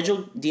 Can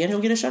D'Angelo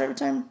get a shot every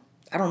time?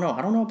 I don't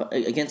know. But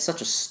against such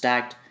a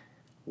stacked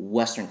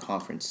Western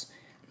Conference,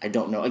 I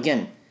don't know.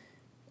 Again,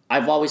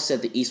 I've always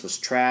said the East was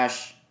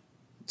trash.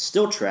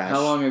 Still trash.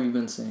 How long have you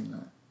been saying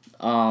that?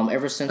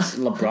 Ever since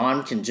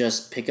LeBron can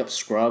just pick up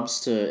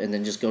scrubs and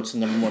then just go to the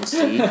number 1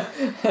 seed.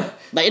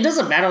 It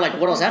doesn't matter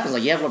what else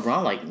happens. You have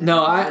LeBron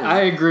No, I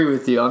agree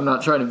with you. I'm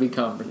not trying to be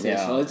confrontational.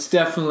 Yeah. It's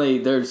definitely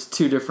there's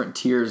two different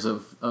tiers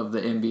of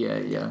the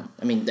NBA, yeah.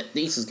 I mean the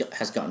East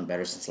has gotten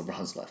better since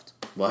LeBron's left.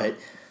 But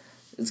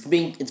it's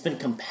been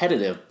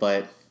competitive,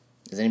 but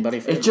is anybody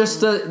It's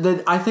just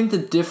I think the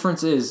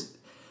difference is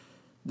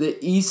the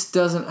East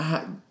doesn't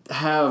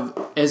have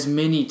as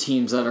many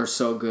teams that are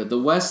so good. The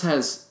West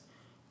has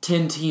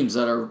 10 teams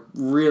that are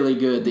really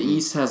good. The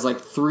East has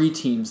 3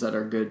 teams that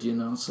are good,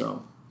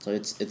 so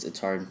it's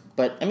hard.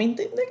 But I mean,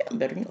 they're getting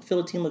better.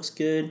 Philly team looks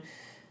good.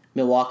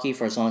 Milwaukee,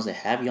 for as long as they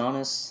have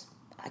Giannis,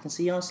 I can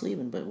see Giannis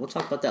leaving, but we'll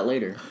talk about that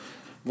later.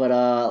 But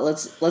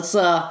let's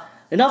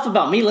enough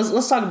about me.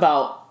 Let's talk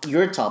about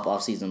your top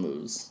offseason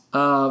moves.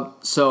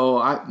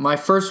 My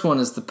first one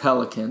is the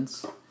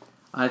Pelicans.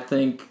 I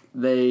think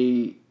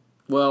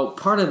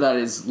part of that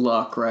is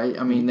luck, right?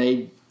 I mean,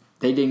 they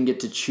didn't get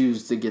to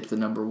choose to get the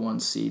number 1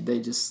 seed. They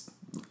just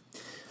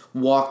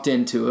walked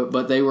into it,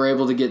 but they were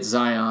able to get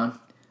Zion.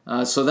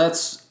 So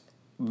that's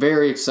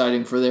very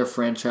exciting for their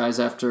franchise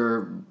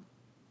after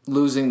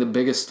losing the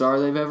biggest star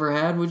they've ever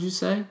had, would you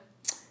say?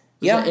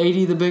 Was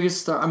AD the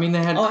biggest star? I mean,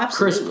 they had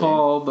Chris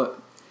Paul, but...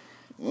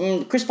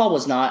 Chris Paul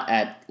was not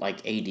at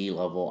AD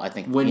level, I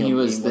think, when he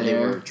was when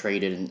there. They were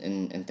traded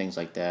and things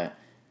like that.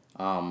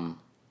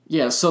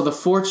 Yeah, so the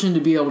fortune to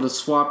be able to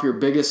swap your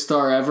biggest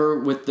star ever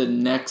with the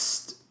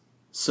next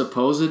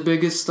supposed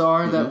biggest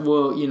star that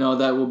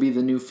will be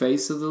the new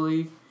face of the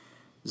league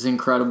is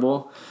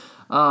incredible.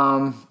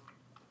 And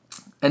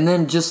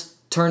then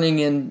just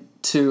turning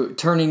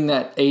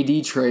that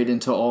AD trade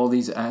into all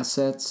these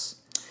assets.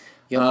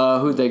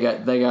 Yep. Who they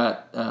got? They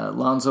got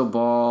Lonzo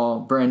Ball,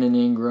 Brandon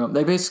Ingram.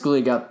 They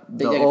basically got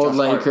the old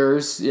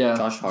Lakers. Hart. Yeah,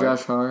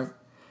 Josh Hart.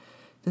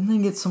 Didn't they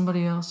get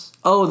somebody else?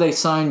 Oh, they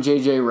signed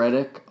J.J.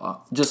 Redick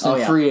just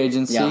in free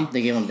agency. Yeah,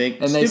 they gave him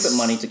stupid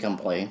money to come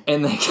play.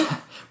 And they,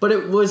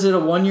 but was it a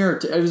 1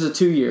 year? It was a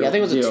 2 year. Yeah, I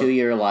think it was a 2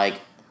 year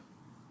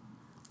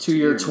 2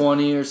 year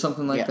 20 or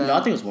something like that. No, I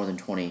think it was more than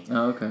 20.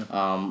 Oh, okay.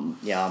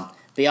 Yeah.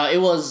 But yeah,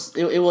 it was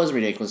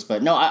ridiculous.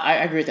 But no, I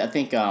agree with you. I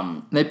think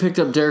they picked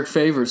up Derek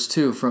Favors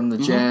too from the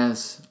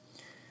Jazz.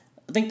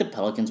 I think the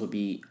Pelicans would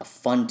be a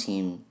fun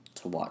team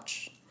to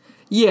watch.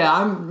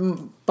 Yeah,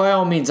 by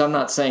all means, I'm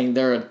not saying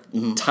they're a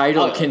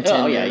title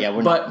contender. Oh, yeah,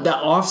 but the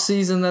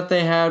offseason that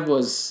they had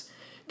was,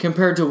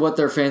 compared to what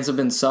their fans have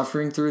been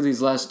suffering through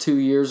these last 2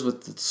 years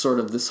with sort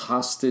of this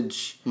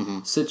hostage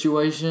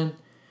situation,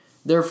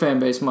 their fan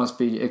base must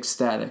be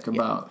ecstatic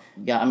about.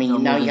 Yeah, I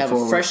mean, now you have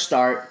a fresh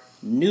start,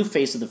 new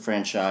face of the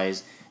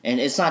franchise, and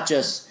it's not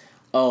just,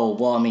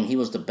 he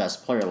was the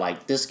best player.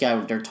 This guy,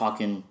 they're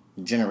talking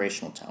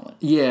generational talent.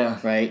 Yeah.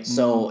 Right?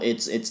 So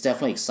it's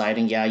definitely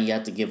exciting. Yeah, you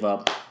have to give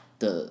up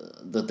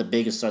the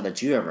biggest star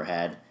that you ever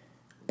had,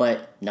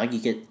 but now you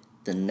get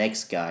the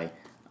next guy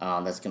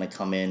that's going to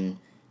come in,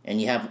 and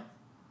you have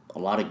a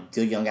lot of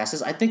good young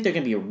assets. I think they're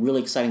going to be a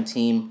really exciting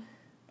team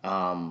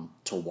to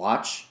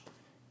watch.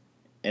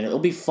 And it'll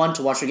be fun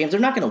to watch their games. They're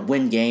not going to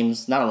win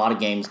games, not a lot of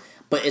games,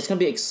 but it's going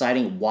to be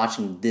exciting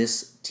watching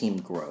this team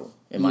grow,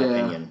 in my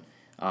opinion.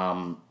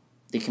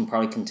 They can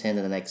probably contend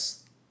in the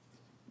next,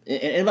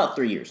 in about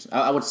 3 years.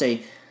 I would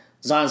say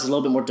Zion's a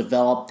little bit more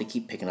developed. They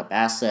keep picking up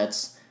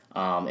assets,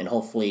 and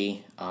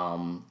hopefully,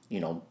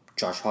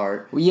 Josh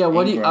Hart. Well, yeah,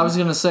 I was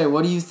going to say,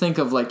 what do you think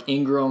of like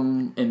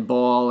Ingram and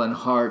Ball and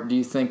Hart? Do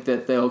you think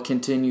that they'll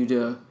continue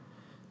to,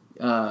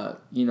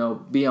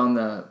 be on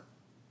the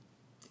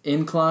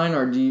incline,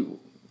 or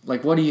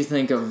what do you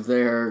think of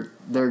their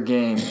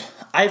game?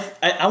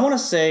 I want to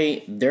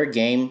say their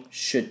game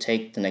should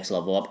take the next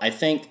level up. I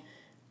think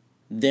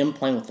them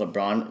playing with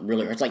LeBron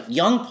really hurts. Like,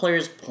 young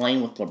players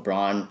playing with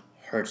LeBron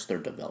hurts their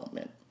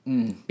development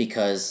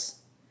because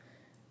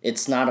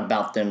it's not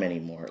about them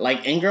anymore.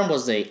 Like, Ingram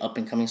was a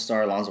up-and-coming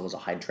star. Lonzo was a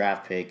high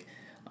draft pick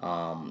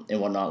and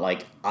whatnot.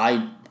 Like,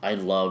 I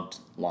loved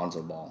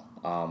Lonzo Ball.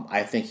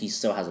 I think he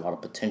still has a lot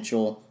of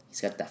potential.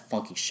 He's got that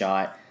funky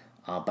shot.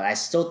 But I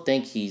still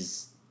think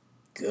he's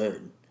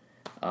good.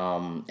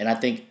 And I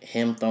think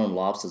him throwing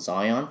lobs to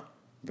Zion,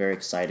 very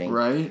exciting.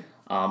 Right.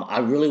 I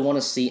really want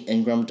to see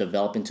Ingram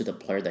develop into the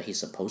player that he's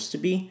supposed to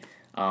be.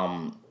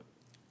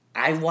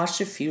 I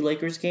watched a few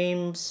Lakers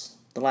games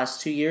the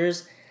last 2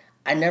 years.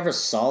 I never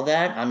saw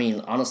that. I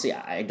mean, honestly,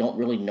 I don't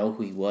really know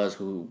who he was,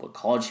 what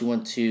college he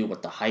went to,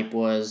 what the hype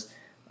was.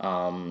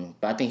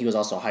 But I think he was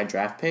also a high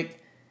draft pick.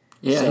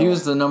 Yeah, he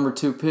was the number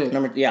 2 pick.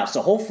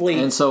 So hopefully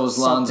and so was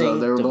Lonzo.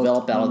 Something they were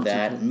develop both out of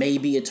that.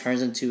 Maybe it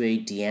turns into a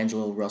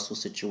D'Angelo Russell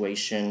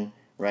situation,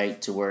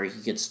 right? To where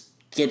he gets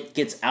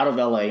out of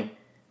LA,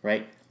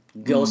 right?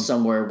 Goes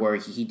somewhere where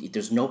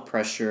there's no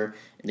pressure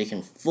and they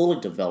can fully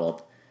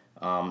develop.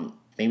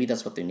 Maybe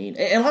that's what they need.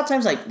 And a lot of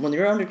times, like, when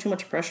they're under too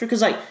much pressure,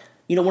 because, like,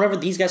 whenever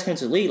these guys came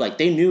to the league, like,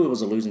 they knew it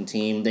was a losing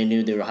team. They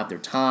knew they would have their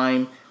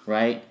time,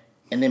 right?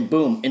 And then,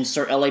 boom,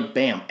 insert LA,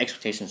 bam,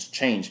 expectations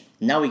change.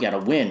 Now we got to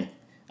win.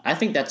 I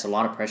think that's a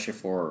lot of pressure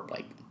for,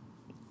 like,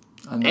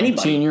 a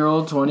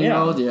 19-year-old,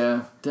 20-year-old,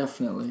 yeah,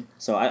 definitely.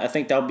 So I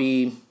think that'll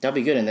be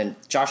good. And then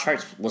Josh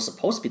Hart was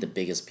supposed to be the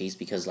biggest piece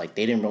because, like,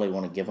 they didn't really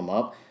want to give him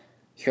up.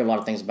 Hear a lot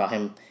of things about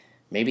him.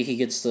 Maybe he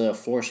gets to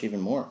flourish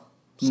even more.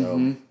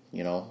 So,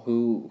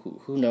 who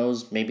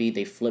knows? Maybe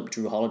they flip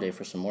Drew Holiday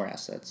for some more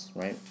assets,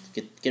 right?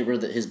 Get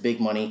rid of his big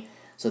money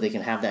so they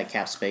can have that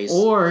cap space.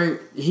 Or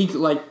he,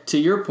 like, to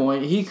your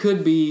point, he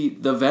could be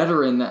the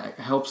veteran that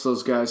helps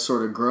those guys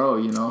sort of grow.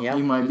 Yeah,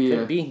 he might be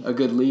a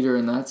good leader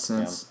in that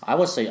sense. Yeah. I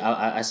would say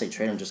I say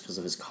trade him just because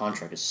of his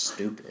contract is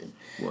stupid.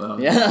 Well,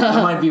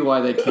 that might be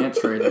why they can't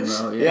trade him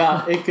though.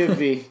 Yeah, it could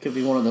be. Could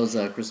be one of those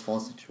Chris Paul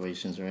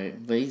situations, right?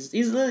 But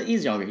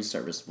he's younger. He's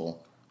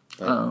serviceable.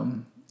 But,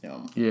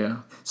 Yeah.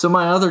 So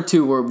my other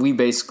two were we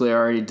basically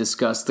already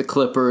discussed. The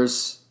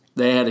Clippers,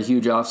 they had a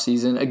huge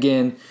offseason.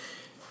 Again,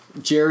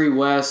 Jerry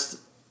West,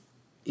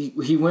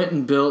 he went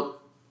and built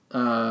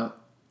the.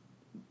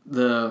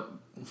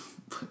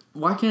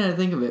 Why can't I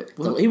think of it?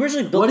 He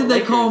originally built. What did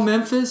they call Lakers.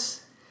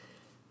 Memphis?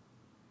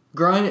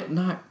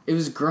 It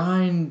was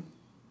Grind.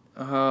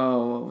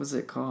 Oh, what was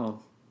it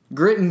called?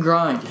 Grit and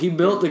Grind. He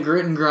built the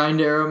Grit and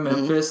Grind era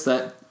Memphis.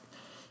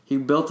 He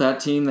built that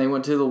team. They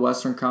went to the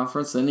Western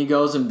Conference. Then he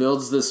goes and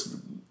builds this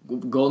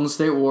Golden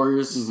State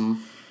Warriors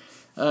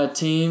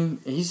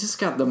team. He's just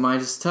got the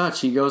Midas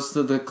touch. He goes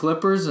to the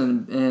Clippers,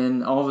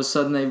 and all of a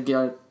sudden they've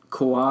got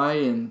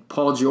Kawhi and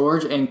Paul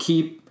George and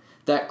keep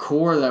that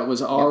core that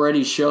was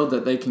already showed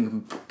that they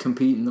can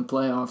compete in the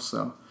playoffs.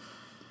 So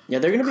yeah,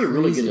 they're going to be a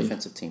really good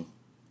defensive team.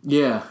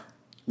 Yeah.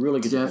 Really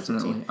good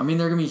defensive team. I mean,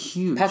 they're going to be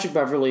huge. Patrick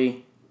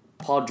Beverley,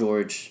 Paul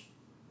George,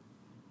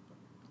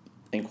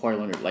 and Kawhi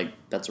Leonard, like,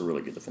 that's a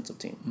really good defensive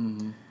team.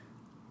 Mm-hmm.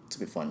 It's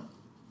going to be fun.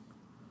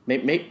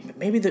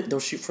 Maybe they'll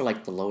shoot for,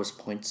 like, the lowest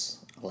points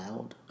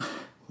allowed.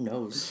 Who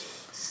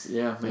knows?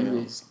 Yeah,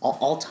 maybe.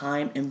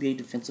 All-time NBA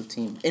defensive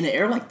team. In an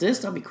era like this,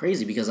 that'd be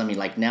crazy because, I mean,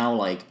 like, now,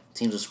 like,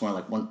 teams are scoring,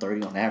 like,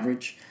 130 on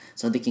average,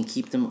 so they can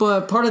keep them.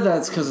 But part of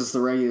that's because it's the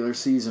regular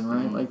season,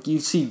 right? Mm-hmm. Like, you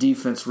see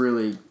defense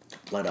really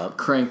let up.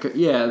 Crank.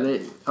 Yeah,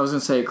 I was going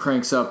to say it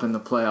cranks up in the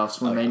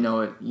playoffs when they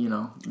know it, when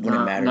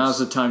it matters. Now's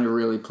the time to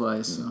really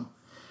play, so.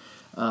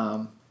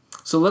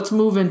 So let's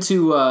move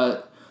into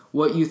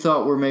what you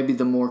thought were maybe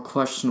the more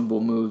questionable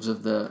moves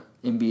of the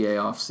NBA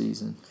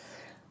offseason.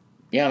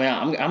 Yeah,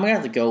 I'm going to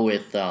have to go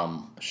with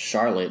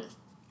Charlotte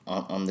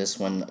on this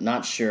one.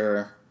 Not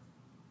sure,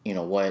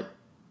 what,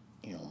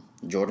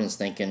 Jordan's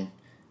thinking.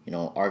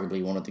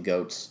 Arguably one of the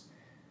GOATs.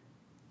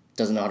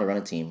 Doesn't know how to run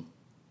a team.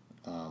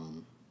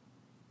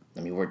 I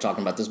mean, we were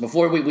talking about this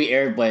before we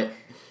aired, but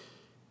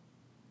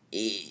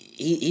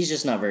he's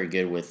just not very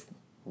good with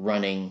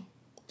running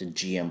the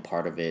GM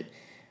part of it.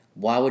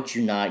 Why would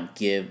you not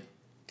give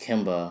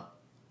Kemba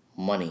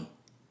money?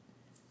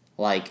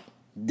 Like,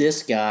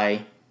 this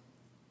guy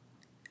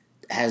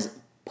has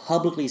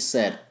publicly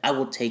said, I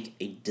will take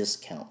a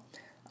discount.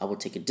 I will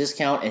take a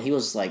discount. And he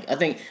was like, I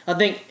think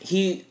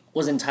he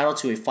was entitled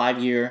to a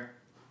 5-year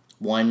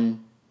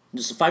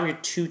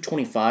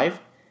 $225.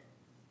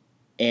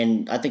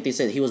 And I think they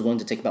said he was willing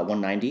to take about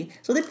 190.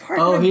 So they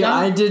probably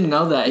I didn't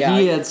know that. Yeah,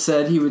 he had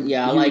said he would.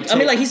 Yeah, he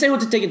would he said he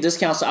would take a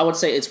discount, so I would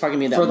say it's probably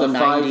gonna be that for the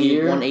 190,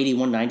 5-year? 180,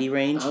 190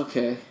 range.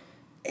 Okay.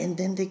 And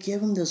then they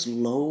give him this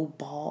low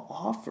ball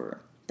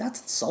offer.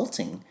 That's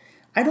insulting.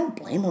 I don't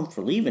blame him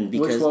for leaving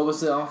because What was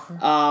the offer?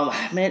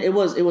 man, it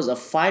was a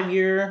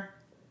 5-year,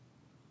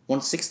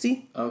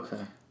 160. Okay.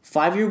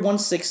 5-year,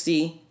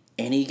 160,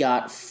 and he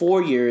got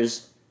 4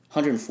 years,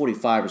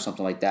 145 or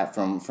something like that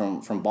from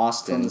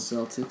Boston. From the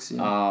Celtics,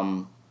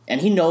 yeah. And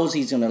he knows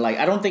he's gonna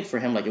I don't think for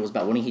him it was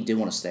about winning. He did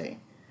want to stay.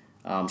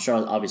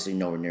 Charlotte obviously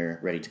nowhere near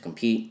ready to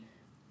compete,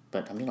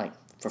 but I mean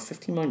for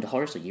 $15 million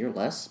a year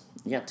less,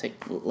 yeah,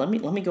 let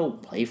me go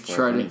play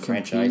for a winning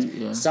franchise.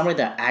 Yeah. Somebody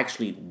that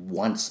actually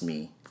wants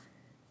me,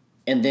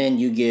 and then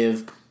you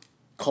give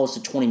close to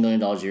 $20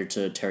 million a year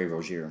to Terry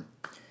Rozier,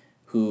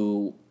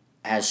 who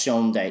has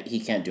shown that he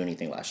can't do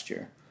anything last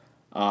year.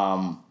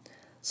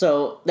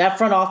 So that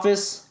front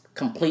office,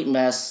 complete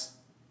mess.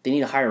 They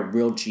need to hire a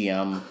real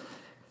GM.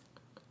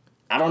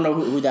 I don't know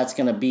who that's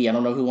gonna be. I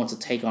don't know who wants to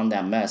take on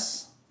that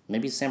mess.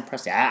 Maybe Sam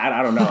Presti.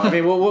 I don't know. I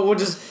mean, we'll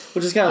just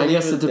kind of. I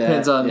guess it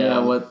depends on yeah.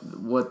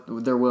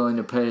 what they're willing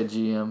to pay a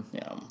GM.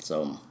 Yeah.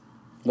 So,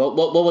 what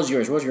was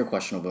yours? What was your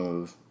questionable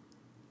move?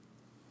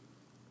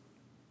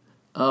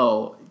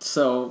 Oh,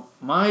 so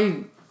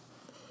I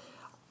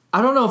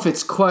don't know if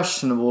it's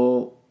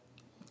questionable.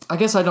 I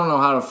guess I don't know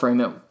how to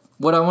frame it.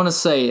 What I want to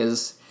say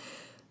is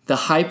the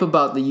hype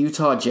about the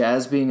Utah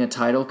Jazz being a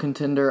title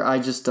contender, I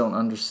just don't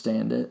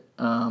understand it.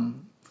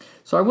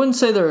 So I wouldn't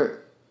say they're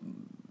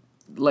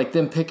like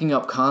them picking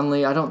up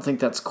Conley. I don't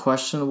think that's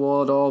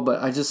questionable at all,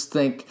 but I just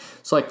think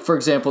it's like, for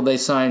example, they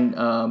signed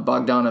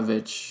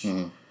Bogdanovich.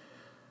 Mm-hmm.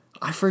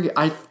 I forget.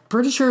 I'm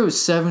pretty sure it was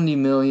 $70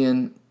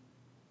 million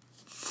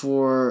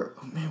for,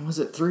 was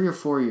it 3 or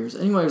 4 years?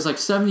 Anyway, it was like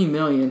 $70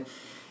 million.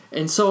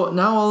 And so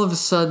now all of a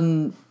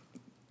sudden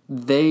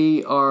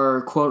they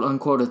are quote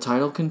unquote a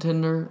title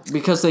contender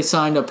because they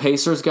signed a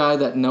Pacers guy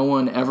that no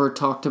one ever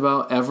talked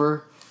about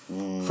ever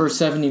for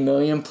 $70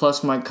 million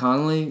plus Mike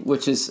Conley,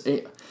 which is,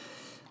 I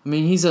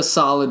mean, he's a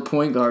solid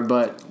point guard,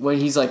 but when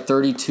he's like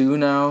 32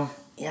 now,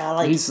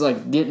 yeah, he's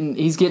getting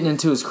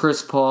into his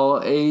Chris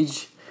Paul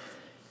age.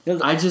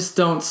 I just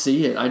don't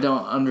see it. I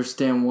don't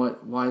understand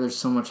why there's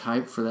so much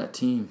hype for that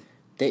team.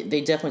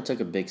 They definitely took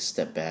a big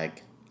step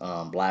back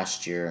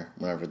last year.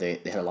 Whenever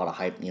they had a lot of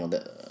hype,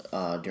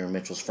 during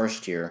Mitchell's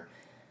first year.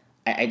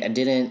 I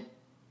didn't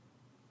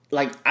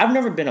I've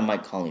never been a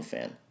Mike Conley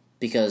fan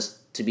because,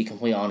 to be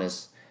completely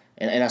honest,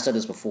 and I said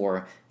this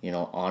before,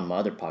 on my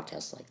other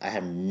podcast, I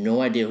had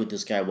no idea who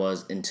this guy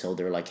was until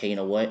they were like, hey, you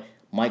know what?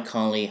 Mike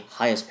Conley,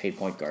 highest paid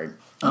point guard.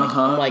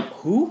 I'm like,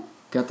 who?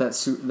 Got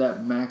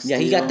that max. Yeah,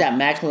 he got that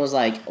max when it was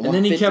like 150. And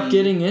then he kept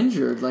getting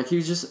injured. He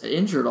was just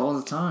injured all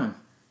the time.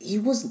 He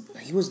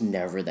was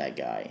never that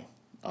guy.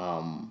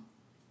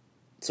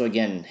 So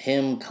again,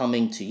 him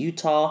coming to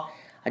Utah,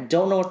 I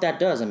don't know what that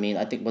does. I mean,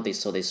 I think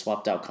they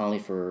swapped out Conley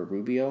for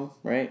Rubio,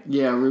 right?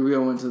 Yeah,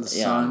 Rubio went to the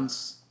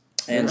Suns.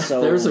 And so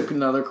there's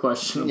another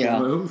questionable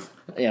move.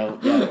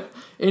 Yeah.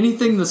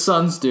 Anything the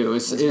Suns do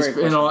is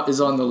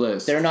on the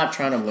list. They're not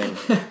trying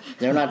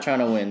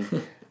to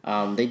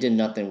win. They did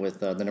nothing with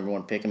the number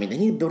 1 pick. I mean, they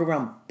need to build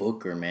around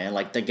Booker, man.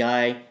 The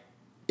guy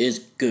is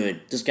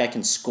good. This guy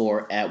can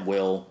score at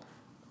will,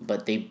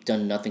 but they've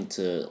done nothing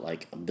to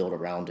build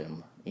around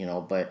him.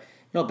 But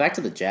back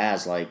to the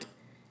Jazz.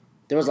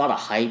 There was a lot of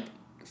hype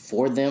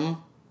for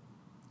them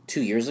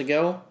 2 years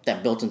ago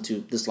that built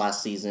into this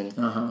last season,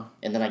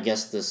 and then I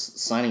guess this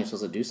signing is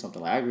supposed to do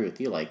something. I agree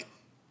with you.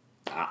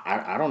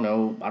 I don't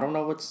know. I don't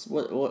know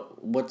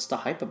what's the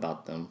hype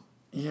about them.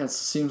 Yeah, it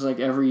seems like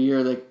every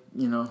year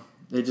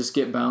they just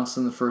get bounced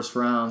in the first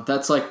round.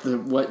 That's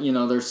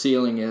their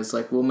ceiling is.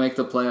 We'll make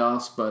the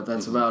playoffs, but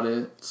that's about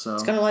it. So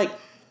it's kind of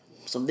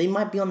so they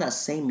might be on that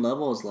same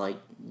level as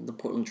the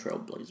Portland Trail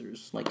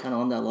Blazers, kind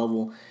of on that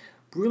level.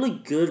 Really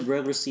good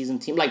regular season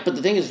team. But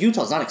the thing is,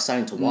 Utah's not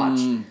exciting to watch.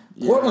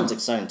 Portland's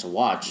exciting to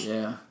watch.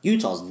 Yeah.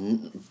 Utah's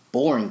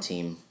boring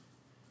team.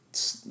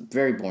 It's a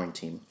very boring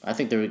team. I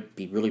think they would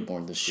be really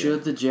boring this year.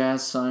 Should the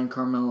Jazz sign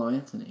Carmelo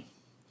Anthony?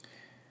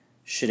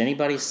 Should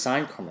anybody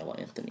sign Carmelo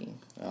Anthony?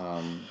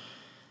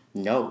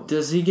 No.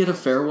 Does he get a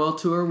farewell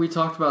tour? We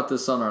talked about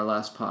this on our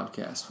last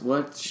podcast.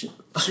 What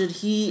should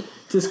he?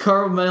 Does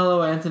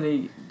Carmelo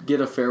Anthony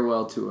get a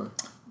farewell tour?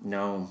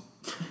 No,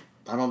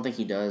 I don't think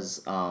he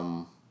does.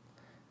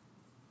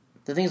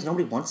 The thing is,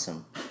 nobody wants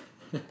him.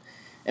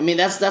 I mean,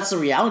 that's the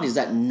reality, is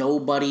that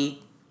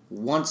nobody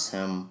wants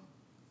him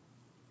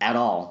at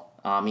all.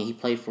 He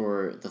played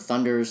for the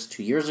Thunders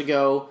 2 years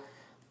ago,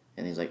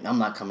 and he's like, I'm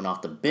not coming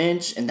off the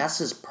bench. And that's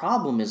his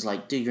problem, is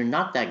dude, you're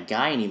not that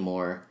guy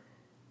anymore.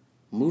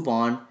 Move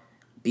on.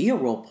 Be a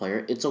role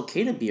player. It's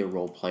okay to be a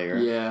role player.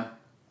 Yeah.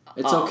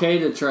 It's okay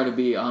to try to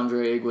be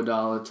Andre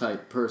Iguodala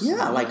type person.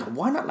 Yeah,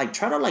 why not?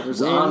 Try to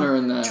There's win. honor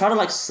in that. Try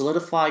to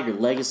solidify your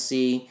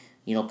legacy.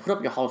 Put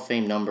up your Hall of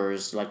Fame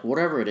numbers.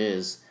 Whatever it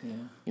is.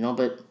 Yeah.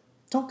 But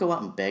don't go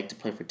out and beg to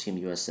play for Team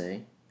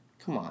USA.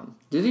 Come on.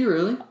 Did he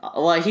really?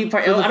 Well, he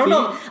probably, I don't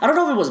know. I don't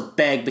know if it was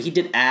begged, but he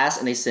did ask,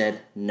 and they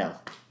said no.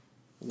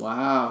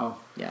 Wow.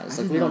 Yeah, it's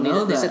like we don't need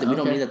that. They said that we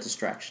don't need that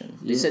distraction.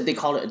 They said they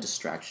called it a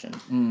distraction.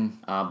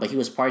 But he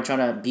was probably trying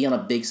to be on a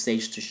big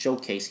stage to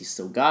showcase he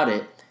still got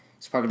it.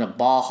 He's probably gonna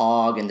ball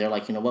hog, and they're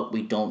like, you know what,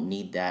 we don't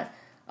need that.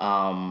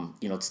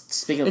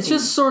 Speaking of, it's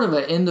just sort of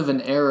an end of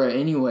an era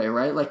anyway,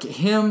 right? Like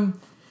him,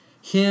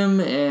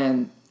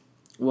 and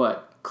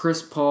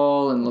Chris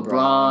Paul and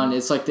LeBron.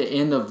 It's like the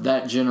end of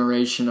that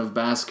generation of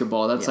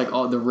basketball. That's like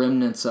all the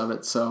remnants of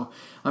it. So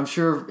I'm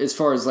sure, as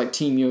far as like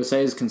Team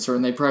USA is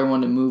concerned, they probably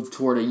want to move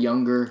toward a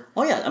younger.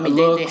 Oh yeah, I mean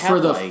look they have for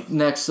the like,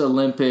 next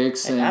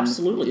Olympics. And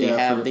absolutely, they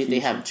have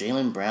future.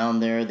 Jaylen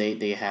Brown there.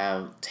 They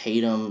have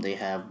Tatum. They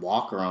have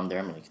Walker on there.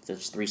 I mean, like,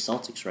 there's 3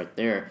 Celtics right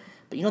there.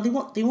 But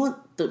they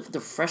want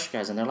the fresh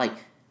guys, and they're like,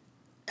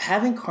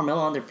 having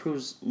Carmelo on there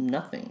proves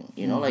nothing.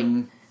 You know, like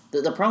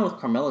the problem with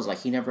Carmelo is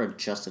like he never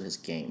adjusted his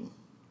game.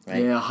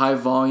 Right? Yeah, high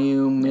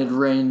volume, mid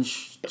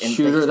range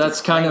shooter.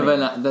 That's kind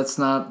of that's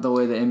not the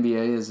way the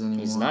NBA is anymore.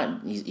 He's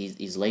not.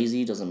 He's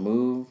lazy. Doesn't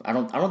move. I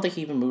don't think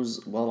he even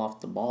moves well off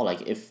the ball.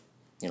 Like if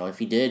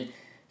he did,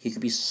 he could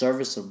be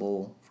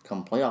serviceable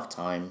come playoff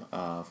time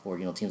for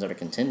teams that are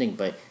contending.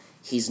 But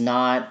he's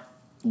not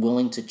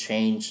willing to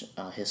change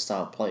his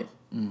style of play,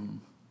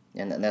 and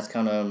that's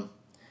not going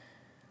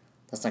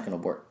to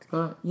work.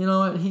 But you know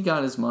what? He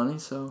got his money,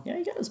 so yeah,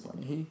 he got his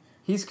money.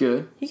 He's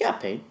good. He got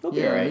paid. He'll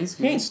be all right.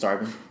 He ain't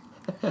starving.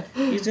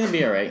 He's going to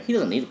be all right. He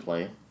doesn't need to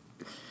play.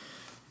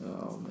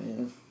 Oh,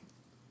 man.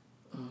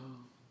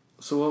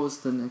 So what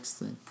was the next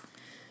thing?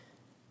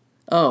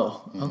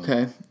 Oh,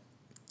 okay.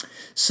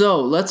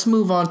 So let's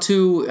move on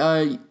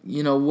to,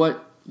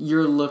 what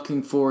you're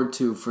looking forward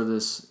to for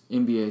this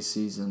NBA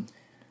season.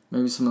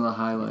 Maybe some of the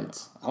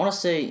highlights. I want to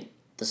say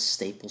the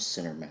Staples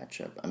Center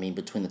matchup. I mean,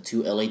 between the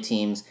 2 LA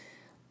teams,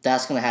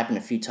 that's going to happen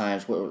a few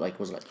times.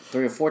 Was it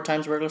 3 or 4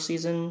 times regular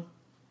season?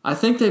 I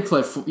think they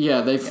play.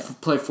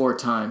 Play 4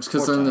 times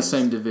because they're in the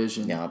same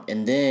division. Yeah,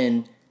 and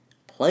then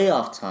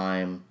playoff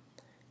time.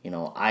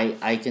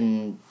 I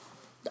can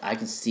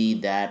see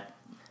that.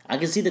 I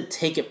can see the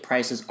ticket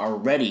prices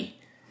already.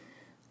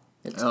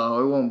 It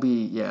won't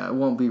be. Yeah, it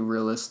won't be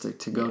realistic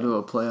to go to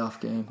a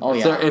playoff game. Oh,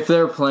 if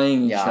they're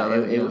playing each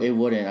other. It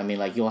wouldn't. I mean,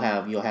 like you'll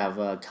have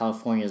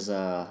California's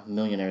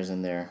millionaires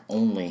in there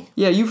only.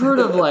 Yeah, you've heard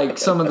of like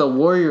some of the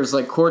Warriors.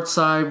 Like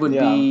courtside would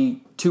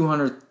be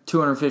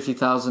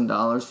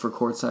 $250,000 for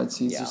courtside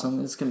seats or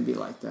something. It's gonna be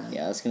like that.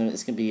 Yeah, it's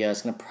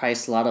gonna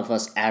price a lot of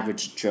us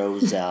average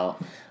Joes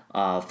out,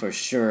 for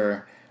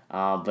sure.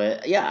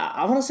 But yeah,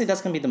 I want to say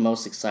that's gonna be the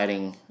most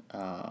exciting.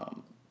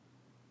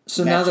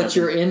 So now that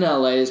you're in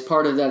LA, is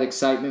part of that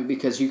excitement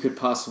because you could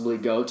possibly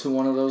go to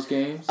one of those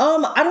games?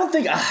 I don't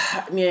think.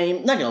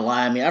 I'm not gonna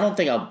lie. I mean, I don't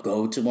think I'll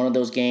go to one of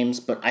those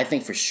games, but I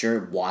think for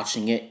sure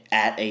watching it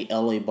at a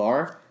LA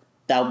bar,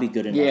 that would be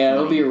good enough. Yeah,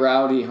 it'll be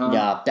rowdy, huh?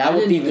 Yeah, that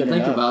would be good enough. I didn't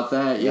even think about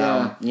that.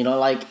 Yeah,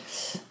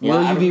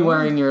 Will you be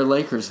wearing your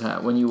Lakers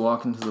hat when you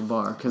walk into the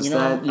bar? Because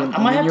I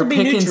might have to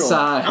be neutral.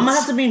 Sides. I'm gonna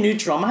have to be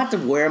neutral. I'm gonna have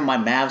to wear my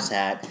Mavs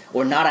hat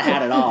or not a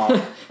hat at all.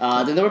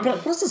 Then they were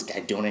like, "What's this guy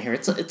doing in here?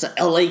 It's a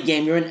LA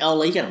game. You're in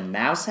LA. You got a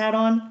Mavs hat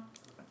on."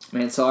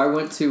 Man, so I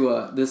went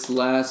to this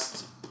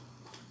last.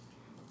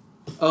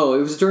 Oh,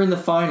 it was during the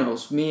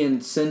finals. Me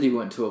and Cindy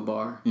went to a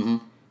bar,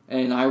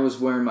 and I was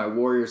wearing my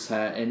Warriors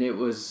hat, and it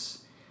was.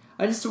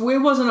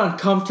 It wasn't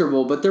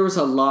uncomfortable, but there was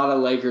a lot of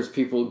Lakers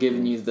people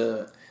giving you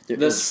the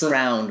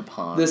frowned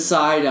upon, the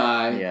side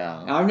eye.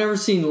 Yeah, I've never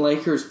seen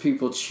Lakers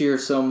people cheer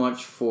so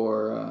much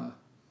for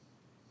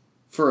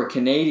a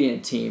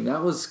Canadian team.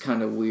 That was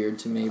kind of weird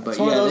to me. But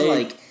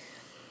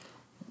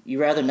you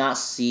rather not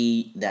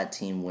see that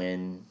team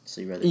win,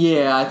 so you rather.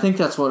 Yeah, I think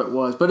that's what it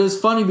was. But it's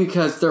funny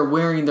because they're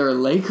wearing their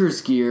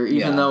Lakers gear,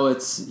 even though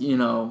it's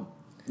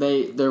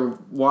they're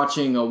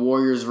watching a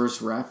Warriors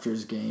versus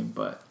Raptors game,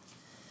 but.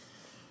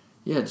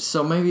 Yeah,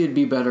 so maybe it'd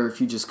be better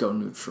if you just go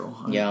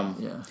neutral. Yeah.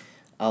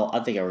 I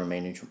think I'll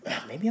remain neutral.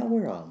 Maybe I'll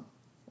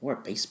wear a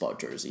baseball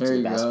jersey to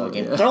the basketball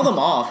game. Yeah. Throw them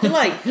off. They're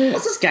like,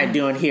 what's this guy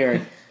doing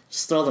here?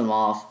 Just throw them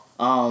off.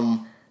 I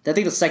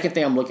think the second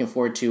thing I'm looking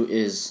forward to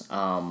is,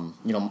 my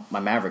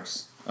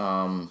Mavericks.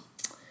 Man,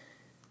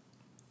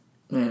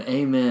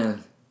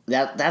 amen.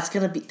 That's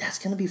gonna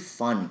be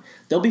fun.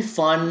 They'll be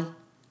fun.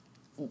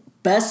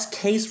 Best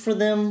case for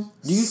them,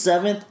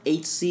 7th,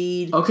 8th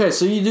seed. Okay,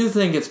 so you do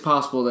think it's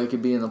possible they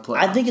could be in the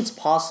playoffs? I think it's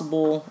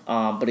possible,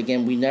 but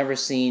again, we never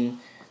seen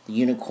the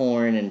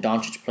Unicorn and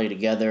Doncic play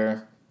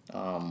together.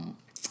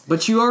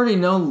 But you already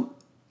know,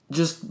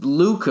 just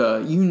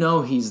Luka,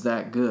 he's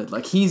that good.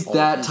 Like, he's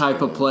that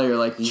type of player,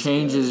 like,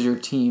 changes your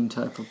team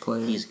type of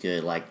player. He's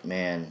good. Like,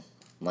 man,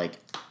 like,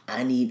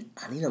 I need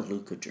a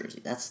Luka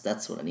jersey.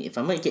 That's what I need. If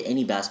I'm gonna get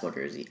any basketball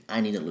jersey, I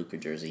need a Luka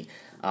jersey.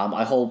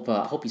 I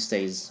hope he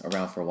stays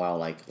around for a while,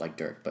 like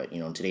Dirk. But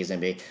in today's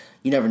NBA,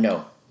 you never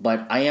know.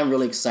 But I am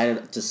really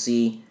excited to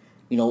see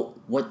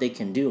what they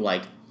can do.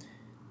 Like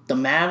the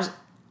Mavs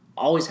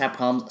always have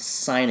problems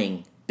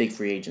signing big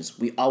free agents.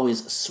 We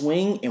always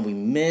swing and we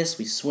miss.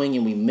 We swing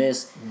and we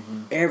miss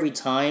every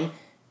time.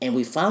 And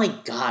we finally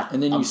got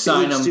And then a you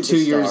sign big him 2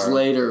 years superstar.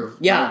 later.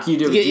 Yeah. Like you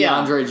did with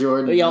DeAndre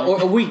Jordan. Yeah,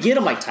 or we get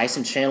him like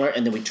Tyson Chandler,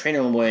 and then we trade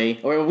him away.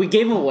 Or we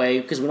gave him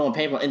away because we don't want to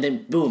pay him. And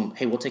then, boom,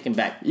 hey, we'll take him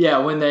back. Yeah,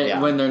 when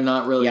they're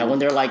not really. Yeah, when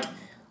they're like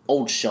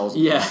old shells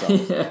of Yeah.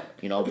 themselves.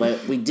 You know,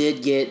 but we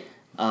did get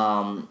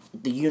the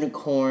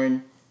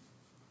unicorn.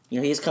 You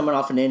know, he's coming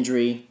off an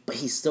injury, but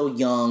he's still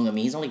young. I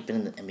mean, he's only been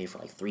in the NBA for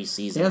like 3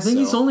 seasons. Yeah, I think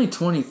he's only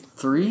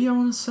 23, I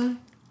want to say.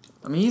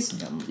 I mean, he's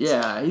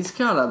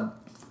got a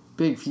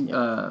big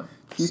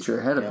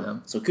future ahead of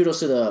him. So kudos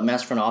to the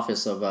Mavs front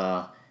office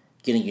of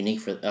getting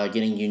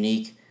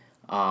unique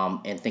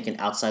and thinking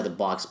outside the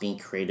box, being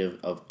creative,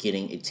 of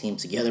getting a team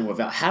together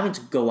without having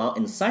to go out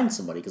and sign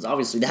somebody, because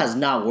obviously that has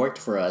not worked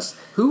for us.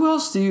 Who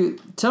else do you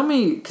tell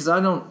me? Because I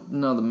don't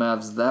know the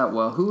Mavs that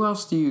well. Who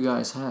else do you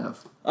guys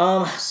have?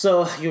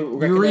 So you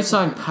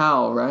re-signed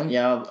Powell, right?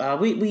 Yeah,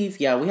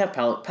 we have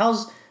Powell.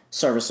 Powell's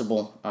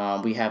serviceable.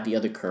 We have the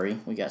other Curry.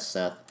 We got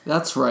Seth.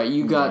 That's right.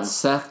 You got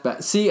Seth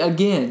back. See,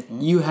 again,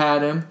 you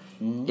had him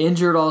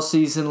injured all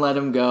season. Let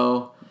him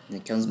go. He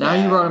comes now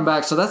back. you brought him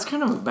back, so that's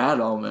kind of a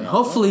bad omen.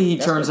 Hopefully, he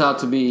turns out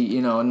to be,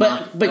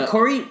 But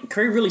Curry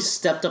really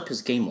stepped up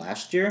his game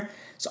last year,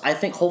 so I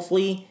think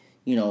hopefully,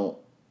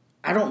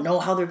 I don't know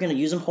how they're going to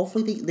use him.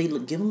 Hopefully, they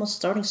give him a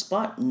starting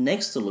spot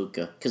next to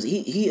Luka, because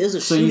he is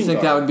a shooting guard. So you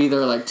think that would be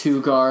their like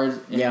 2 guard?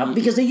 Yeah,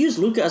 because they use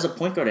Luka as a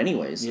point guard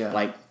anyways. Yeah.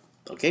 Like,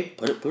 okay,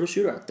 put a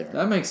shooter out there.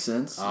 That makes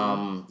sense.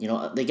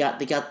 They got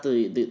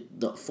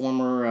the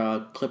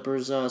former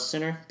Clippers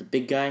center, the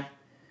big guy,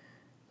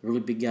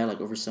 really big guy,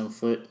 like over 7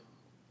 foot.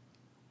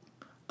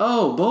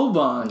 Oh,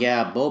 Boban.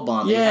 Yeah,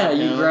 Boban. Yeah,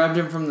 you grabbed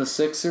him from the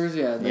Sixers.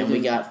 Yeah, and we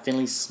got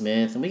Finney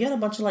Smith, and we got a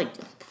bunch of like.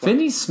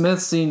 Finney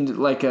Smith seemed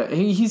like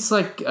he's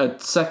like a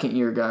second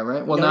year guy,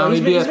 right? Well, now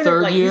he'd be a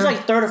third year. He's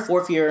like 3rd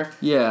or 4th year.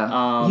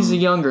 Yeah, he's a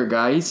younger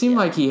guy. He seemed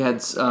like he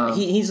had.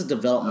 He's a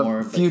develop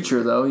more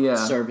future though. Yeah,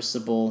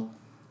 serviceable.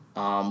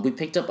 We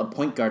picked up a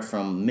point guard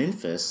from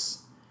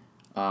Memphis,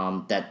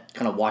 that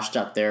kind of washed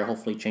out there.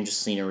 Hopefully, changes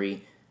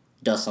scenery,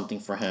 does something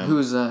for him.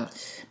 Who's that?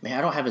 Man,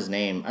 I don't have his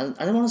name. I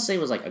don't want to say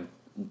it was like a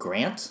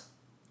Grant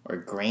or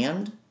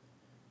Grand.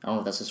 I don't know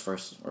if that's his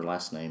first or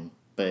last name,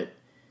 but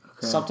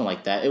something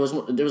like that. It was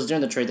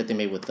during the trade that they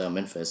made with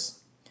Memphis.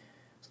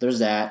 So there's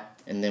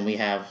that, and then we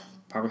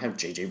probably have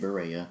JJ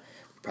Barea.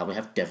 We probably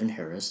have Devin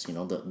Harris.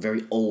 The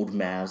very old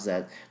Mavs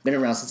that been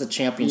around since the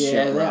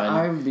championship run.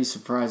 I would be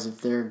surprised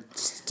if they're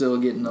still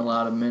getting a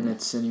lot of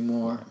minutes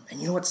anymore. And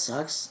you know what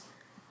sucks?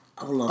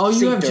 I would love.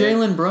 You have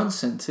Jalen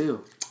Brunson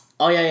too.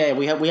 Oh yeah.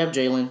 We have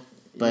Jalen,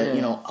 but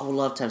I would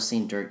love to have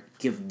seen Dirk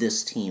give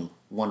this team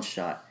one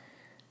shot,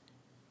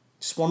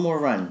 just one more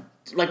run.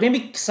 Like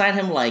maybe sign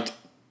him like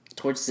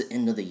towards the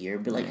end of the year.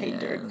 Be like, hey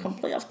Dirk, come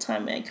playoff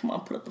time, man. Come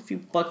on, put up a few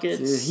buckets.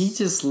 Dude, he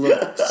just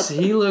looked.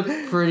 He looked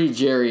pretty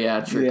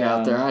geriatric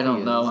out there. I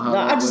don't know how. No,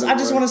 I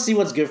just want to see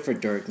what's good for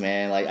Dirk,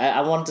 man. Like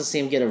I wanted to see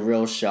him get a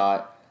real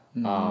shot,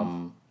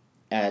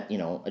 at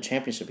a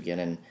championship again,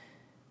 and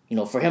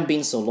for him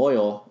being so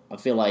loyal, I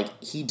feel like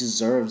he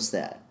deserves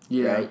that.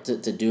 Yeah. Right,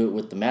 to do it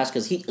with the Mavs,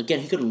 because he could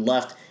have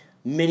left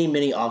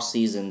many off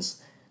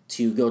seasons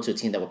to go to a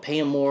team that would pay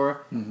him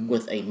more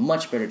with a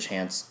much better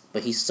chance.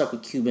 But he stuck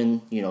with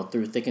Cuban,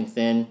 through thick and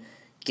thin,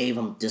 gave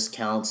him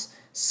discounts,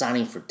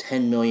 signing for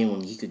 $10 million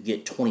when he could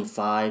get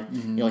 $25.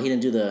 He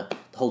didn't do the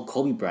whole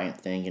Kobe Bryant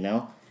thing.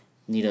 You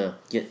need to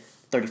get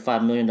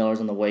 $35 million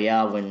on the way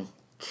out when.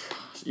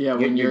 Yeah,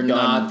 when you're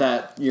not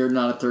a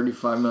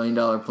 $35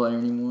 million player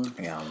anymore.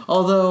 Yeah.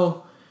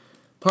 Although,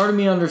 part of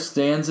me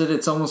understands it.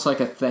 It's almost like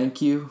a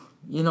thank you.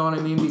 You know what I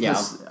mean?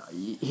 Because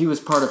he was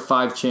part of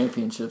 5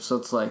 championships, so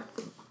it's like,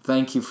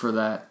 thank you for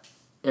that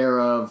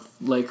era of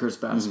Lakers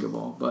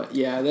basketball. But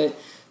yeah,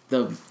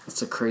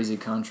 it's a crazy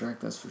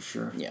contract, that's for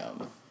sure. Yeah.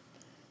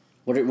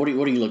 What are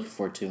you looking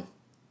forward to?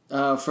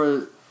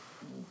 For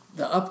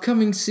the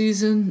upcoming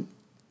season,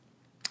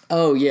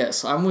 oh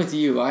yes, I'm with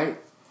you. I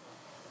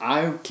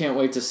can't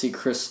wait to see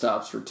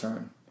Kristaps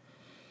return.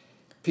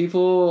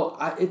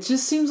 It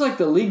just seems like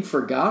the league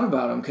forgot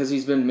about him because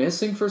he's been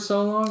missing for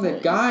so long.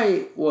 That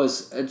guy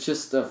was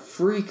just a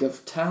freak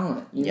of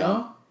talent, you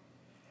know?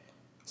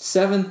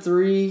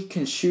 7'3",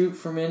 can shoot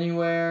from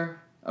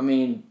anywhere. I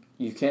mean,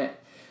 you can't...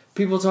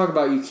 People talk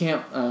about you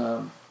can't...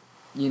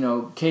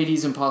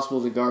 KD's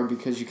impossible to guard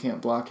because you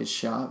can't block his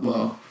shot.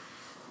 Well,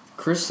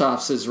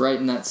 Kristaps is right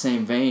in that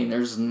same vein.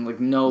 There's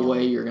no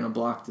way you're going to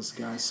block this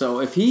guy. So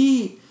if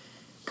he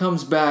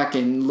comes back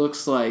and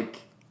looks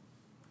like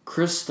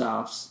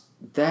Kristaps,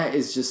 that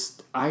is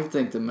just... I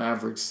think the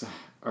Mavericks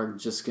are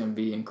just going to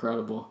be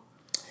incredible.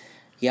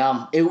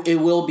 Yeah,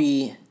 it will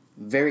be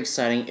very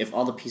exciting if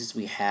all the pieces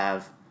we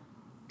have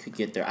could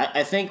get there.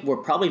 I think we're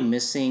probably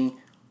missing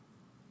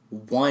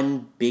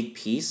one big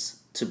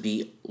piece to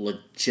be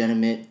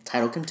legitimate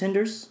title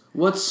contenders.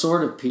 What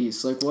sort of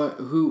piece? Like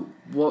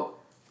what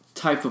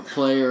type of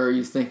player are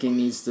you thinking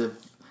needs to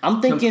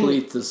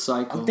complete the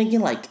cycle? I'm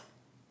thinking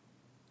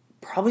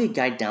probably a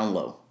guy down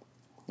low.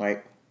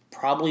 Like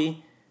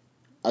probably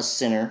a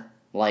center.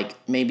 Like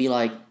maybe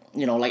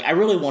like I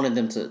really wanted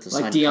them to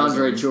sign like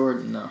DeAndre Cousins.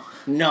 Jordan.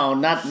 No.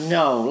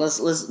 No.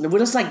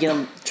 Let's not get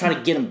him. Try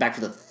to get him back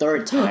for the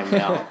third time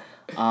now.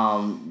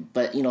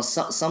 But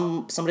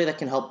somebody that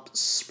can help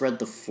spread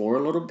the floor a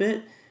little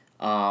bit.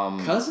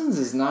 Cousins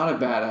is not a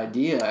bad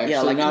idea. Actually,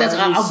 Yeah, like now that's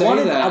that you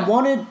say that. I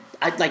wanted.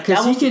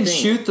 Because he can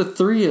shoot the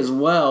three as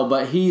well,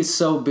 but he's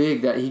so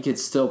big that he could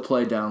still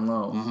play down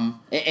low. Mm-hmm.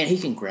 And he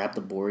can grab the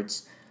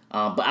boards.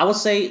 But I would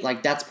say,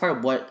 like, that's part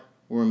of what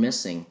we're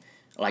missing.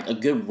 Like, a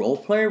good role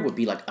player would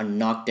be, like, a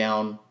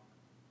knockdown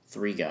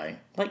three guy.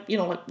 Like,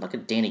 like a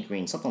Danny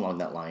Green, something along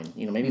that line.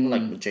 Maybe even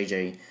like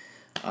JJ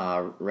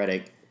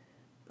Redick.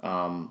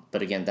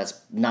 But again,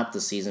 that's not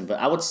the season. But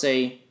I would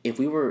say if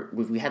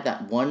we had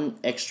that one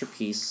extra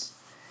piece,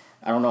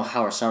 I don't know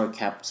how our salary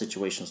cap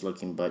situation is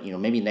looking, but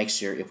maybe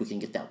next year if we can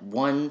get that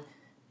one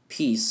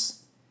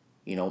piece,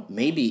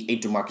 maybe a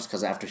DeMarcus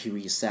Cousins after he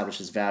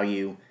reestablishes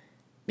value,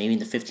 maybe in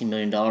the $15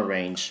 million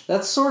range.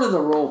 That's sort of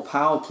the role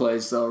Powell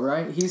plays, though,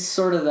 right? He's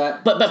sort of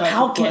that. But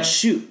Powell can't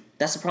shoot.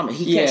 That's the problem.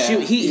 He can't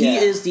shoot. He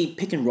is the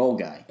pick and roll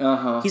guy.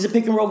 He's a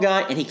pick and roll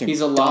guy, and he can. He's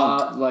a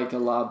dunk.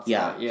 lob.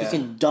 Yeah, yeah, he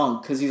can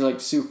dunk because he's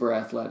like super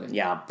athletic.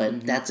 Yeah,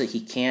 but that's it.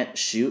 He can't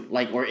shoot.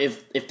 Like, or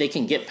if they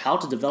can get Powell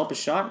to develop a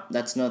shot,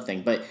 that's another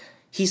thing. But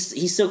he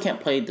still can't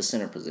play the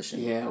center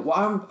position. Yeah,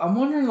 well, I'm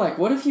wondering, like,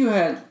 what if you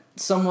had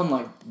someone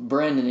like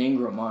Brandon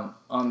Ingram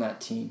on that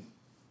team?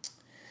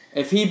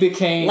 If he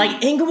became...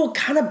 Like, Ingram will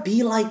kind of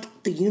be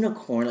like the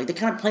unicorn. Like, they're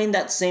kind of playing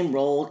that same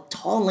role.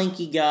 Tall,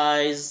 lanky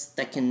guys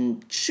that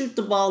can shoot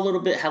the ball a little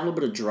bit, have a little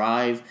bit of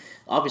drive.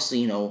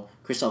 Obviously,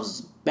 Kristaps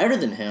is better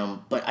than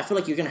him, but I feel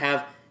like you're going to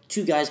have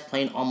two guys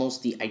playing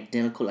almost the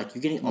identical... Like,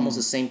 you're getting almost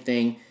the same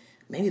thing.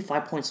 Maybe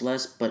 5 points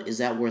less, but is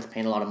that worth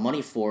paying a lot of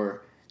money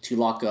for to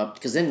lock up?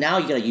 Because then now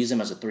you got to use them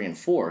as a 3 and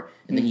 4,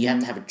 and then you have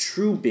to have a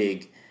true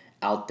big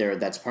out there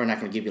that's probably not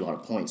going to give you a lot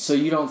of points. So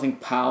you don't think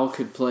Powell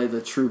could play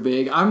the true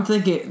big? I'm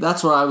thinking,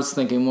 that's what I was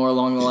thinking, more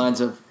along the lines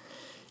of,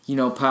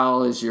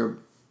 Powell is your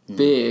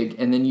big,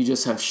 and then you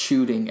just have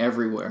shooting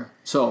everywhere.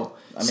 So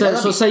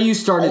say you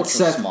started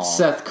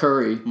Seth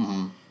Curry.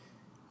 Mm-hmm.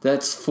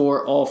 That's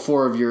for all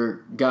four of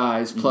your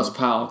guys, plus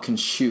Powell can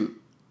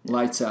shoot.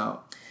 Lights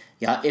out.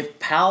 Yeah, if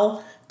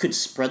Powell could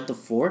spread the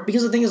floor,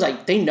 because the thing is,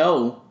 like, they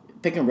know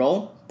pick and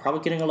roll,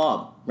 probably getting a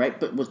lob, right?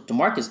 But with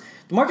DeMarcus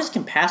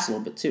can pass a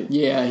little bit too.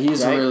 Yeah,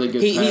 he's right? a really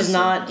good passer.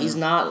 He's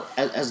not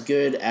as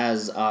good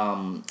as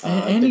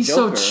and he's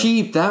Joker. so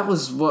cheap. That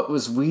was what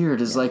was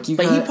weird. Is like he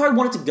probably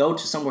wanted to go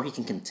to somewhere he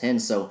can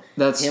contend. So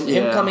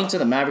him coming to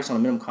the Mavericks on a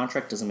minimum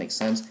contract doesn't make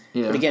sense.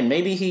 Yeah. But again,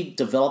 maybe he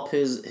develop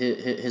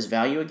his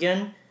value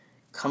again,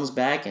 comes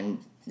back and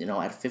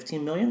at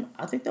 $15 million,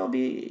 I think that would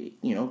be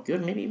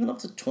good. Maybe even up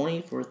to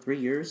 20 for 3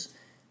 years,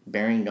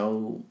 bearing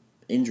no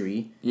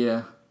injury.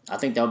 Yeah. I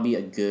think that would be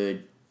a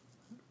good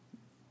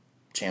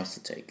chance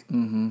to take.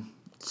 Mm-hmm.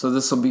 So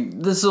this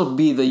will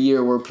be the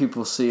year where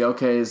people see,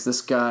 okay, is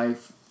this guy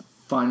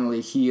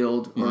finally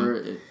healed, or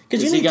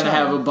is he going to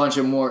have a bunch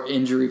of more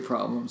injury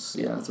problems?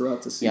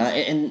 Throughout the season. Yeah,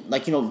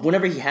 and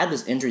whenever he had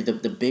this injury,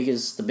 the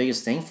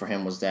biggest thing for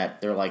him was that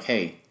they're like,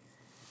 hey,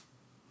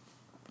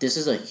 this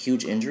is a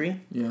huge injury,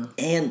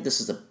 and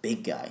this is a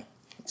big guy.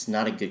 It's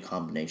not a good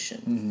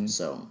combination. Mm-hmm.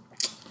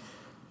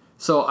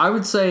 So I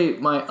would say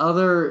my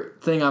other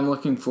thing I'm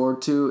looking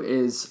forward to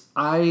is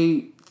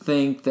I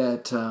think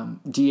that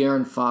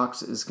De'Aaron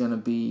Fox is going to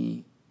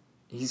be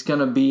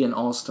an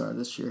All-Star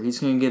this year. He's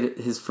going to get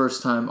his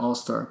first time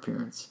All-Star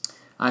appearance.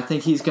 I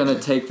think he's going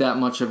to take that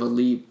much of a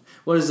leap.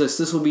 What is this?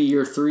 This will be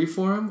year 3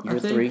 for him, I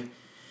think? Year 3.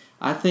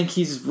 I think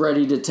he's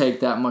ready to take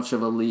that much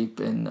of a leap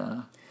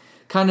and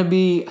kind of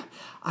be,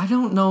 I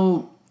don't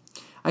know,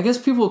 I guess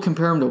people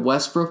compare him to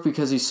Westbrook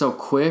because he's so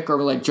quick,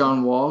 or like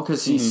John Wall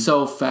because he's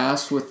so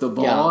fast with the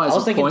ball as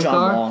a point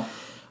guard.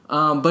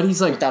 But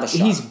he's like,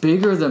 he's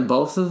bigger than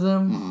both of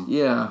them. Mm-hmm.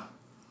 Yeah.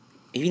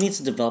 If he needs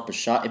to develop a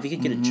shot, if he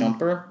could get a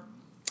jumper,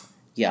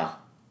 yeah.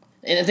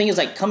 And the thing is,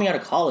 like, coming out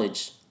of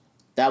college,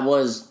 that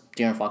was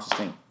De'Aaron Fox's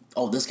thing.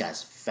 Oh, this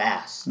guy's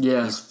fast.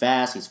 Yeah. He's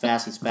fast.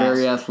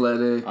 Very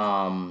athletic.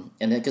 And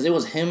then, because it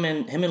was him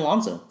and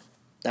Lonzo.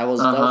 That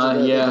was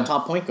the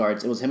top point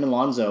guards. It was him and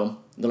Lonzo.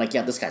 They're like,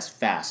 yeah, this guy's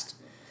fast,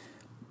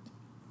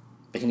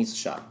 but he needs a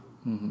shot.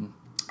 Mm-hmm.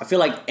 I feel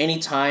like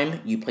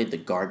anytime you play the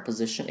guard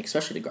position,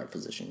 especially the guard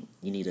position,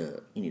 you need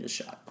a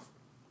shot.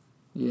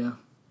 Yeah,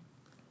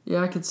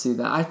 I could see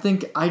that. I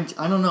think I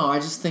don't know. I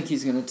just think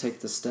he's going to take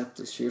the step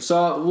this year.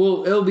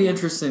 So it'll be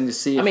interesting to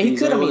see. He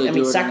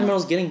could.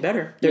 Sacramento's getting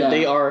better.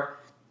 They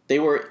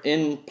were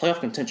in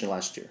playoff contention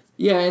last year.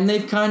 Yeah, and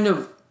they've kind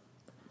of.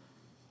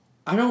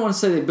 I don't want to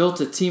say they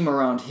built a team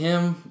around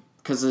him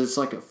because there's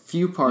like a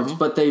few parts,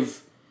 but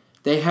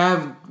they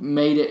have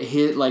made it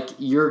hit like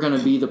you're going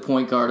to be the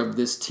point guard of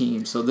this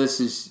team. So this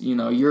is,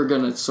 you're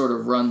going to sort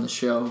of run the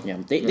show. Yeah,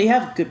 they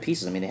have good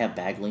pieces. I mean, they have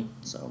Bagley,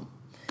 so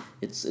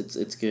it's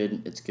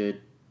good. It's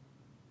good.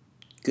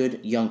 Good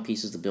young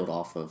pieces to build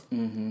off of.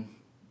 Mm-hmm.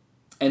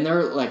 And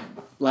they're like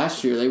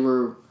last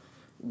year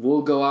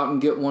we'll go out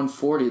and get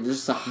 140.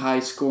 There's a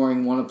high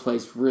scoring, want to play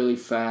really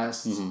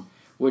fast. Mm-hmm.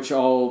 which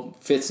all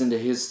fits into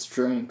his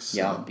strengths.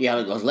 So. Yeah.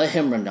 Let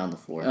him run down the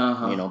floor.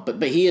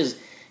 But he is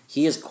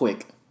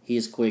quick. He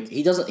is quick.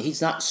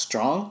 He's not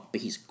strong,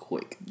 but he's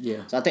quick.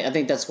 Yeah. So I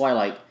think that's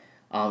why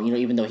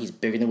even though he's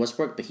bigger than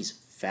Westbrook, but he's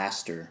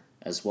faster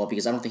as well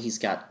because I don't think he's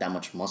got that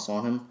much muscle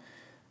on him.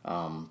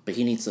 But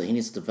he needs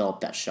to develop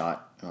that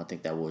shot, and I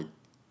think that would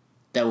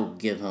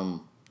give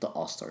him the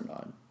All-Star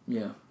nod.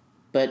 Yeah.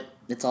 But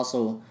it's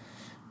also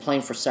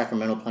playing for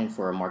Sacramento, playing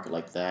for a market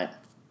like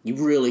that. You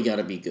really got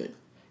to be good.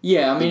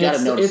 Yeah, I mean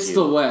it's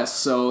the West,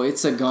 so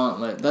it's a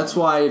gauntlet. That's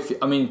why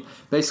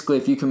basically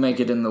if you can make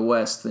it in the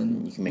West,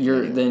 then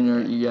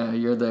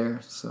you're there.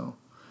 So,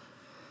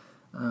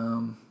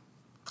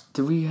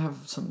 do we have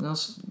something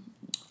else you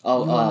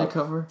wanted to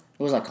cover?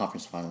 It was like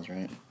conference finals,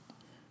 right?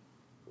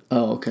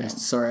 Oh, okay.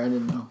 Sorry, I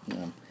didn't know.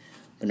 Yeah.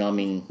 But no, I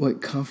mean...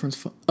 Wait,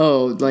 conference...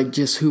 Oh, like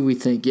just who we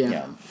think,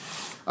 yeah.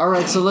 All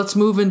right, so let's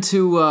move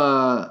into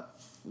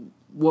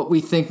what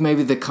we think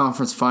maybe the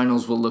conference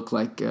finals will look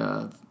like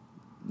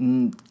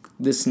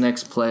this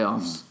next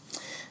playoffs.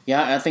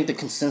 Yeah, I think the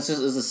consensus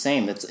is the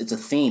same. It's a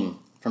theme.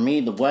 For me,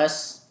 the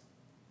West,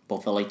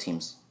 both LA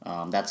teams.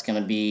 That's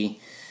going to be...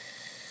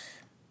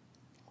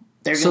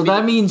 So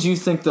that means you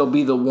think they'll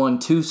be the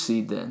 1-2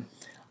 seed then?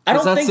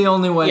 Because that's the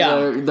only way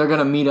they're going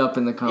to meet up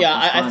in the conference.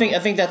 Yeah, I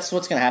think that's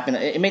what's going to happen.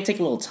 It may take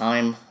a little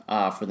time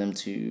for them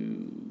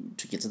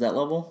to get to that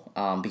level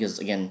because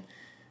again,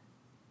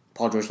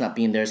 Paul George not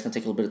being there, it's going to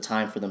take a little bit of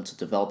time for them to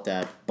develop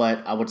that.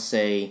 But I would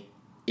say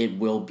it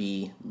will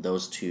be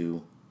those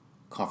two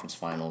conference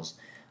finals.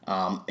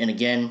 And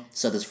again,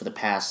 said this for the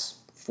past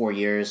 4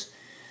 years,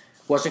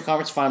 Western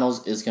Conference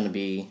Finals is going to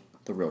be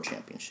the real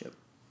championship.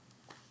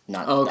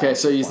 Not okay,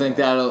 so you think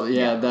that'll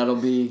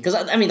be because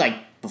I mean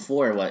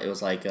before it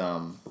was like it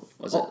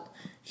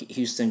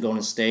Houston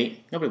Golden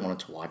State. Nobody wanted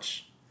to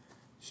watch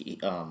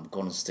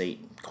Golden State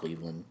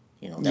Cleveland.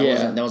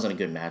 That wasn't a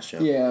good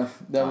matchup. Yeah,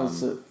 that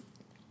was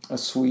a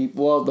sweep.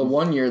 Well, the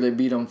one year they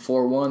beat them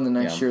 4-1. The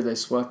next year they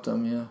swept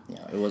them. Yeah.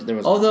 Yeah, it was. There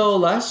was. Although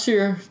last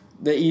year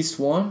the East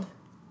won.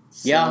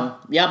 So.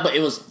 Yeah, but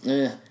it was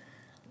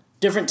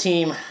different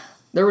team.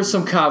 There were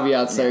some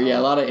caveats there. Yeah,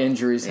 a lot of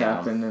injuries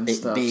happened and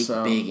stuff.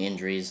 Big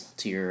injuries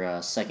to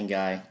your second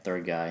guy,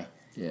 third guy.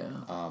 Yeah.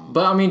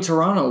 But, I mean,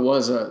 Toronto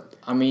was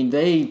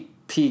they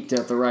peaked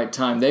at the right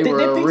time. They were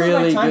a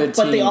really good team.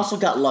 But they also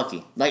got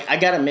lucky. Like, I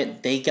got to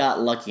admit, they got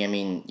lucky. I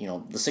mean,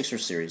 the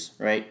Sixers series,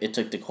 right? It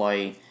took the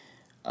Kawhi...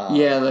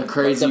 the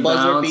crazy the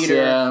buzzer bounce,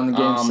 beater. in the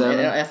Game 7.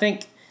 And I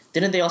think,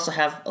 didn't they also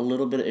have a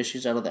little bit of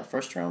issues out of that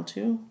first round,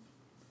 too?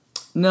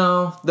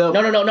 No. No.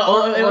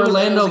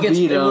 Orlando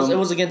beat them. It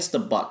was against the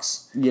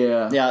Bucks.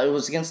 Yeah. Yeah, it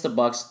was against the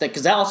Bucks.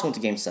 Because that also went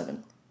to Game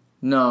 7.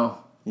 No.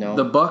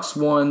 The Bucks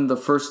won the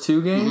first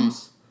two games.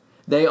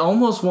 Mm-hmm. They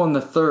almost won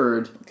the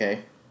third.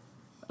 Okay.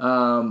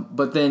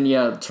 But then,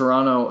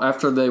 Toronto,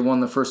 after they won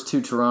the first two,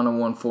 Toronto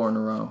won 4 in a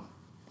row.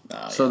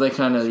 So they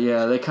kind of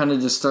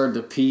just started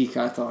to peak,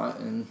 I thought,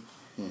 and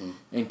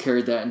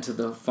carried that into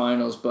the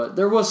finals. But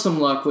there was some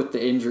luck with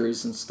the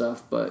injuries and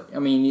stuff. But, I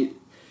mean,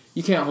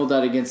 you can't hold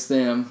that against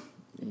them.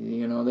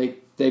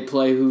 They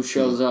play who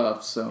shows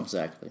up. So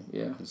exactly.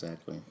 Yeah.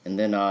 Exactly. And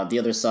then the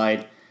other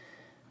side,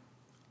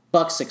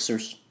 Bucks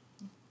Sixers.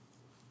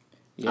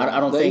 Yeah, I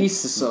don't think the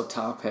East is so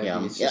top heavy.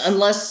 Yeah,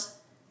 unless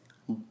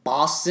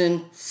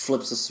Boston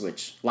flips a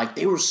switch. Like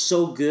they were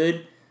so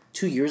good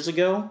 2 years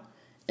ago,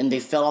 and they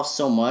fell off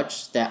so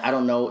much that I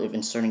don't know if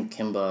inserting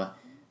Kemba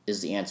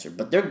is the answer.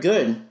 But they're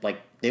good.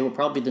 Like they will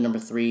probably be the number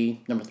three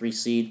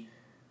seed.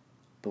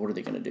 But what are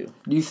they gonna do?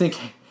 Do you think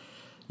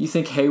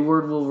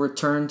Hayward will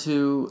return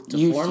to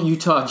form?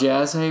 Utah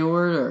Jazz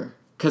Hayward, or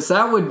because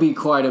that would be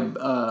quite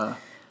a?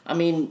 I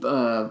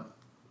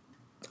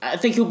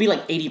think he'll be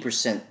like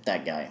 80%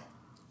 that guy.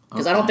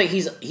 Because I don't think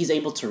he's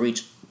able to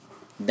reach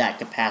that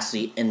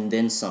capacity and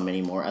then some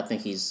anymore. I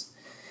think these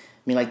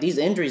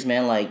injuries,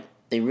 man, like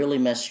they really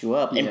mess you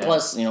up. And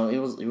plus, it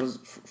was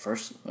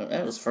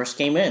first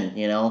came in,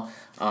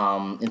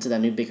 into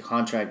that new big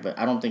contract. But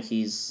I don't think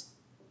he's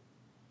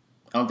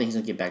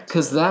gonna get back to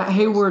because that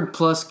Hayward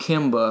plus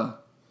Kemba,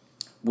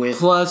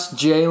 plus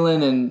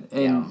Jalen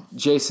and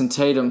Jason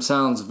Tatum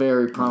sounds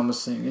very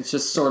promising. It's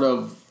just sort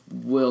of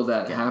will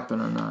that happen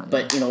or not?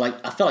 But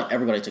I felt like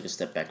everybody took a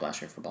step back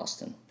last year for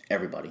Boston.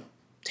 Everybody.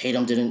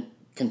 Tatum didn't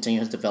continue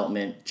his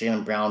development.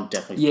 Jaylen Brown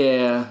definitely.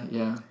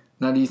 Yeah.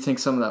 Now, do you think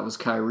some of that was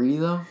Kyrie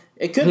though?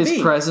 It could be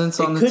his presence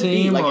on the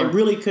team. It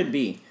really could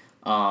be.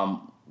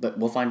 But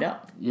we'll find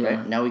out. Yeah.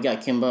 Right? Now we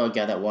got Kemba, a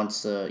guy that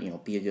wants to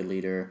be a good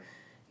leader,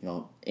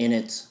 in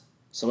it.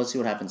 So let's see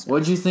what happens next. What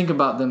did you think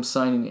about them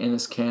signing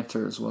Enes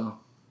Kanter as well?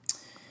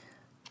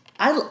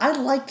 I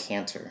like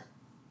Kanter.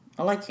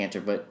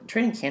 But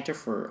trading Kanter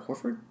for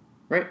Horford,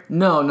 right?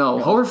 No.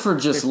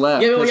 Horford just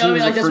left because he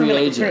was a free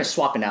agent.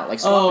 Swapping out, I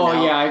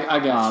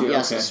got you. Yeah,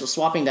 okay. so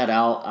swapping that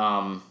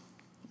out.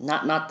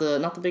 Not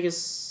the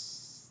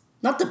biggest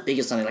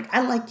signing. Like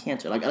I like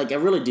Kanter. Like I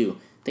really do. I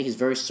think he's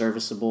very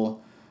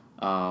serviceable.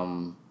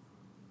 He's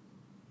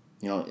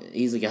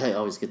the guy that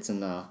always gets in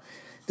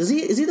Is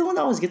he the one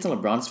that always gets in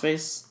LeBron's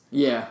face?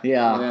 Yeah.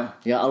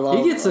 I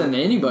love. He gets in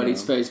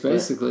anybody's face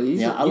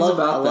basically. I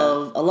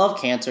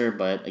love Cantor,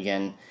 but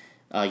again,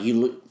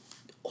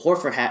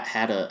 Horford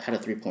had a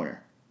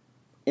 3-pointer,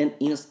 and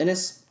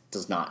Ennis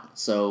does not.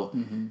 So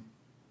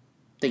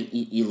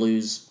you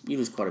lose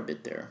quite a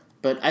bit there.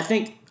 But I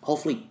think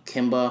hopefully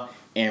Kemba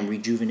and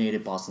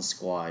rejuvenated Boston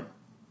squad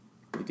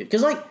will be good.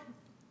 Because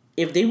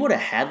if they would have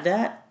had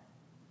that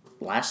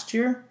last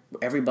year,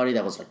 everybody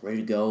that was ready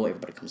to go,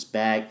 everybody comes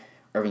back,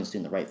 everyone's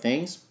doing the right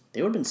things,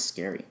 they would have been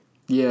scary.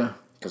 Yeah.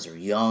 Because they're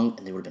young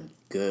and they would have been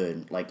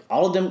good.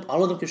 All of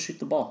them could shoot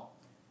the ball.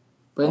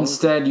 But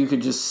instead, you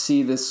could just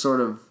see this sort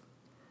of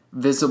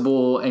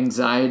visible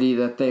anxiety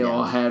that they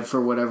all had for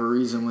whatever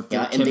reason with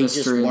their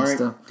chemistry and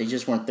stuff. They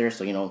just weren't there.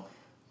 So,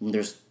 when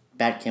there's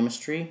bad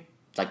chemistry,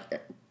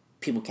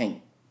 people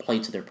can't play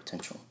to their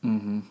potential.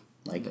 Mm-hmm.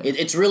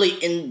 It's really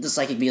in the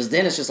psychic, because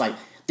then it's just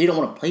they don't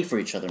want to play for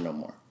each other no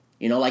more.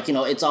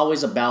 It's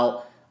always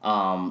about,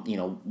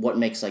 what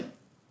makes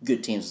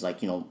good teams is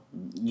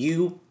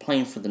you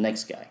playing for the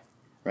next guy,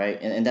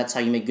 right? And that's how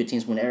you make good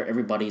teams, when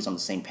everybody's on the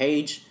same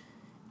page.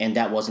 And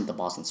that wasn't the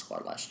Boston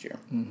squad last year.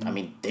 Mm-hmm. I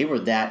mean, they were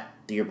that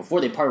the year before.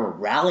 They probably were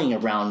rallying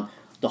around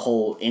the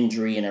whole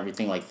injury and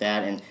everything like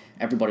that, and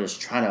everybody was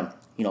trying to,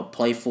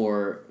 play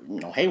for,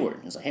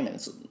 Hayward. It's hey man,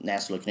 it's a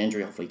nasty looking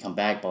injury. Hopefully he come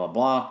back, blah blah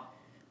blah.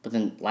 But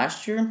then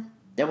last year,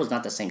 that was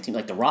not the same team.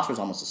 The roster was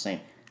almost the same,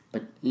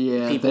 but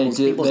people's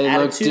they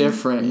attitude look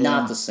different.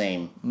 Not the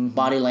same. Mm-hmm.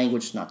 Body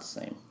language not the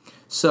same.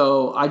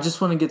 So I just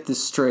want to get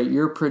this straight.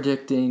 You're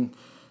predicting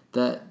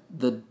that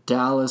the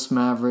Dallas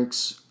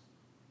Mavericks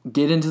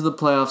get into the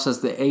playoffs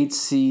as the 8th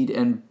seed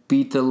and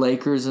beat the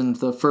Lakers in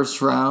the first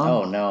round?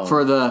 Oh, no.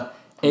 For the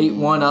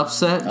 8-1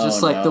 upset,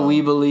 just like the We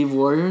Believe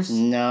Warriors?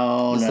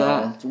 No.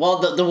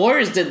 Well, the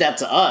Warriors did that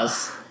to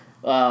us.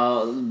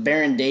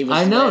 Baron Davis.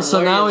 I know,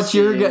 so now it's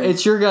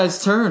your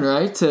guys' turn,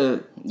 right?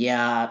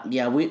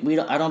 Yeah. We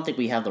I don't think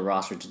we have the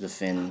roster to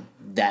defend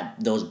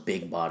those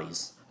big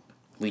bodies.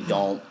 We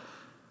don't.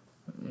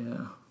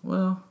 Yeah,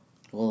 well,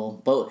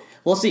 but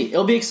we'll see.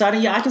 It'll be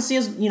exciting. Yeah, I can see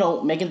us,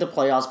 making the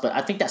playoffs, but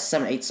I think that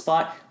 7-8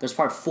 spot, there's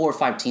probably 4 or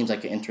 5 teams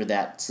that could enter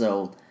that.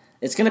 So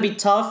it's going to be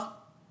tough.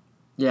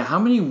 Yeah, how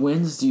many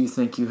wins do you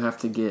think you have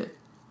to get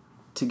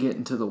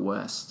into the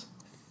West?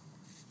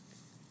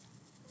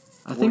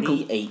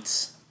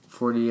 48.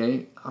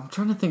 48? I'm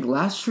trying to think.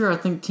 Last year, I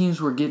think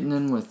teams were getting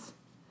in with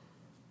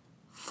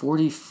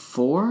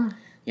 44?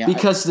 Yeah.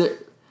 Because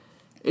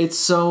it's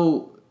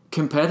so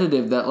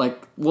competitive that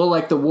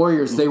the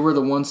Warriors, they were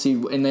the 1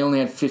 seed and they only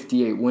had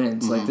 58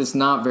 wins. Mm-hmm. That's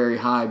not very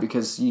high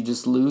because you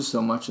just lose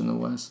so much in the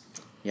West.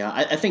 Yeah,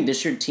 I think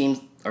this year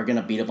teams are going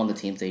to beat up on the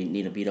teams they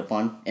need to beat up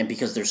on, and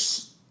because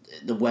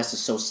the West is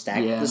so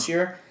stacked this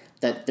year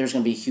that there's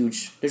going to be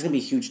a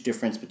huge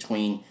difference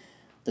between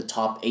the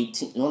top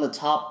 18, the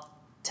top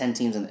 10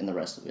 teams and the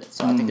rest of it.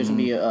 So I think there's going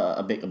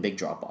to be a big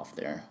drop off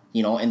there.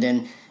 And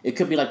then it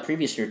could be like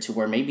previous year too,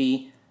 where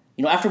maybe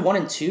after 1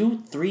 and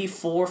 2, 3,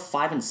 4,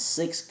 5, and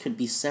 6 could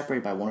be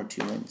separated by 1 or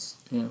 2 wins.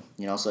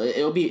 Yeah. So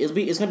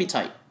it's gonna be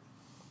tight.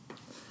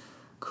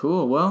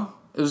 Cool. Well,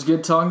 it was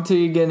good talking to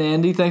you again,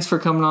 Andy. Thanks for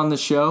coming on the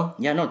show.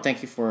 Yeah. No.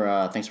 Thanks for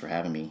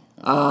having me.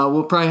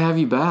 We'll probably have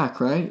you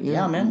back, right?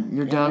 Man.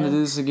 You're down to do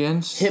this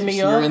again. Hit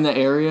me up. You're in the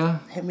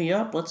area. Hit me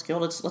up. Let's go.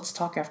 Let's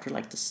talk after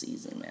the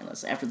season, man.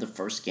 After the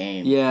first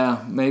game.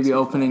 Yeah. Maybe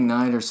opening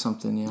night or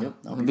something. Yeah. Yep,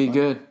 that'll be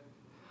good.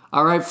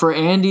 All right, for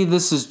Andy,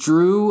 this is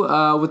Drew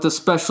with a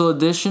special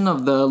edition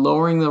of the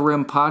Lowering the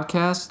Rim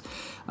podcast.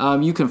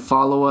 You can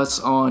follow us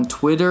on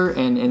Twitter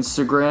and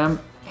Instagram.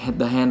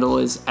 The handle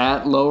is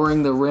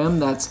 @LoweringTheRim.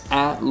 That's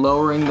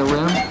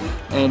 @LoweringTheRim.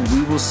 And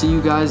we will see you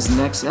guys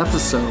next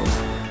episode.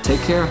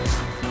 Take care.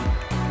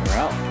 We're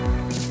out.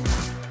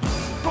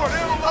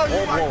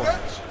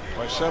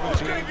 By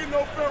 17,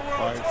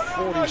 by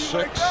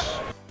 46.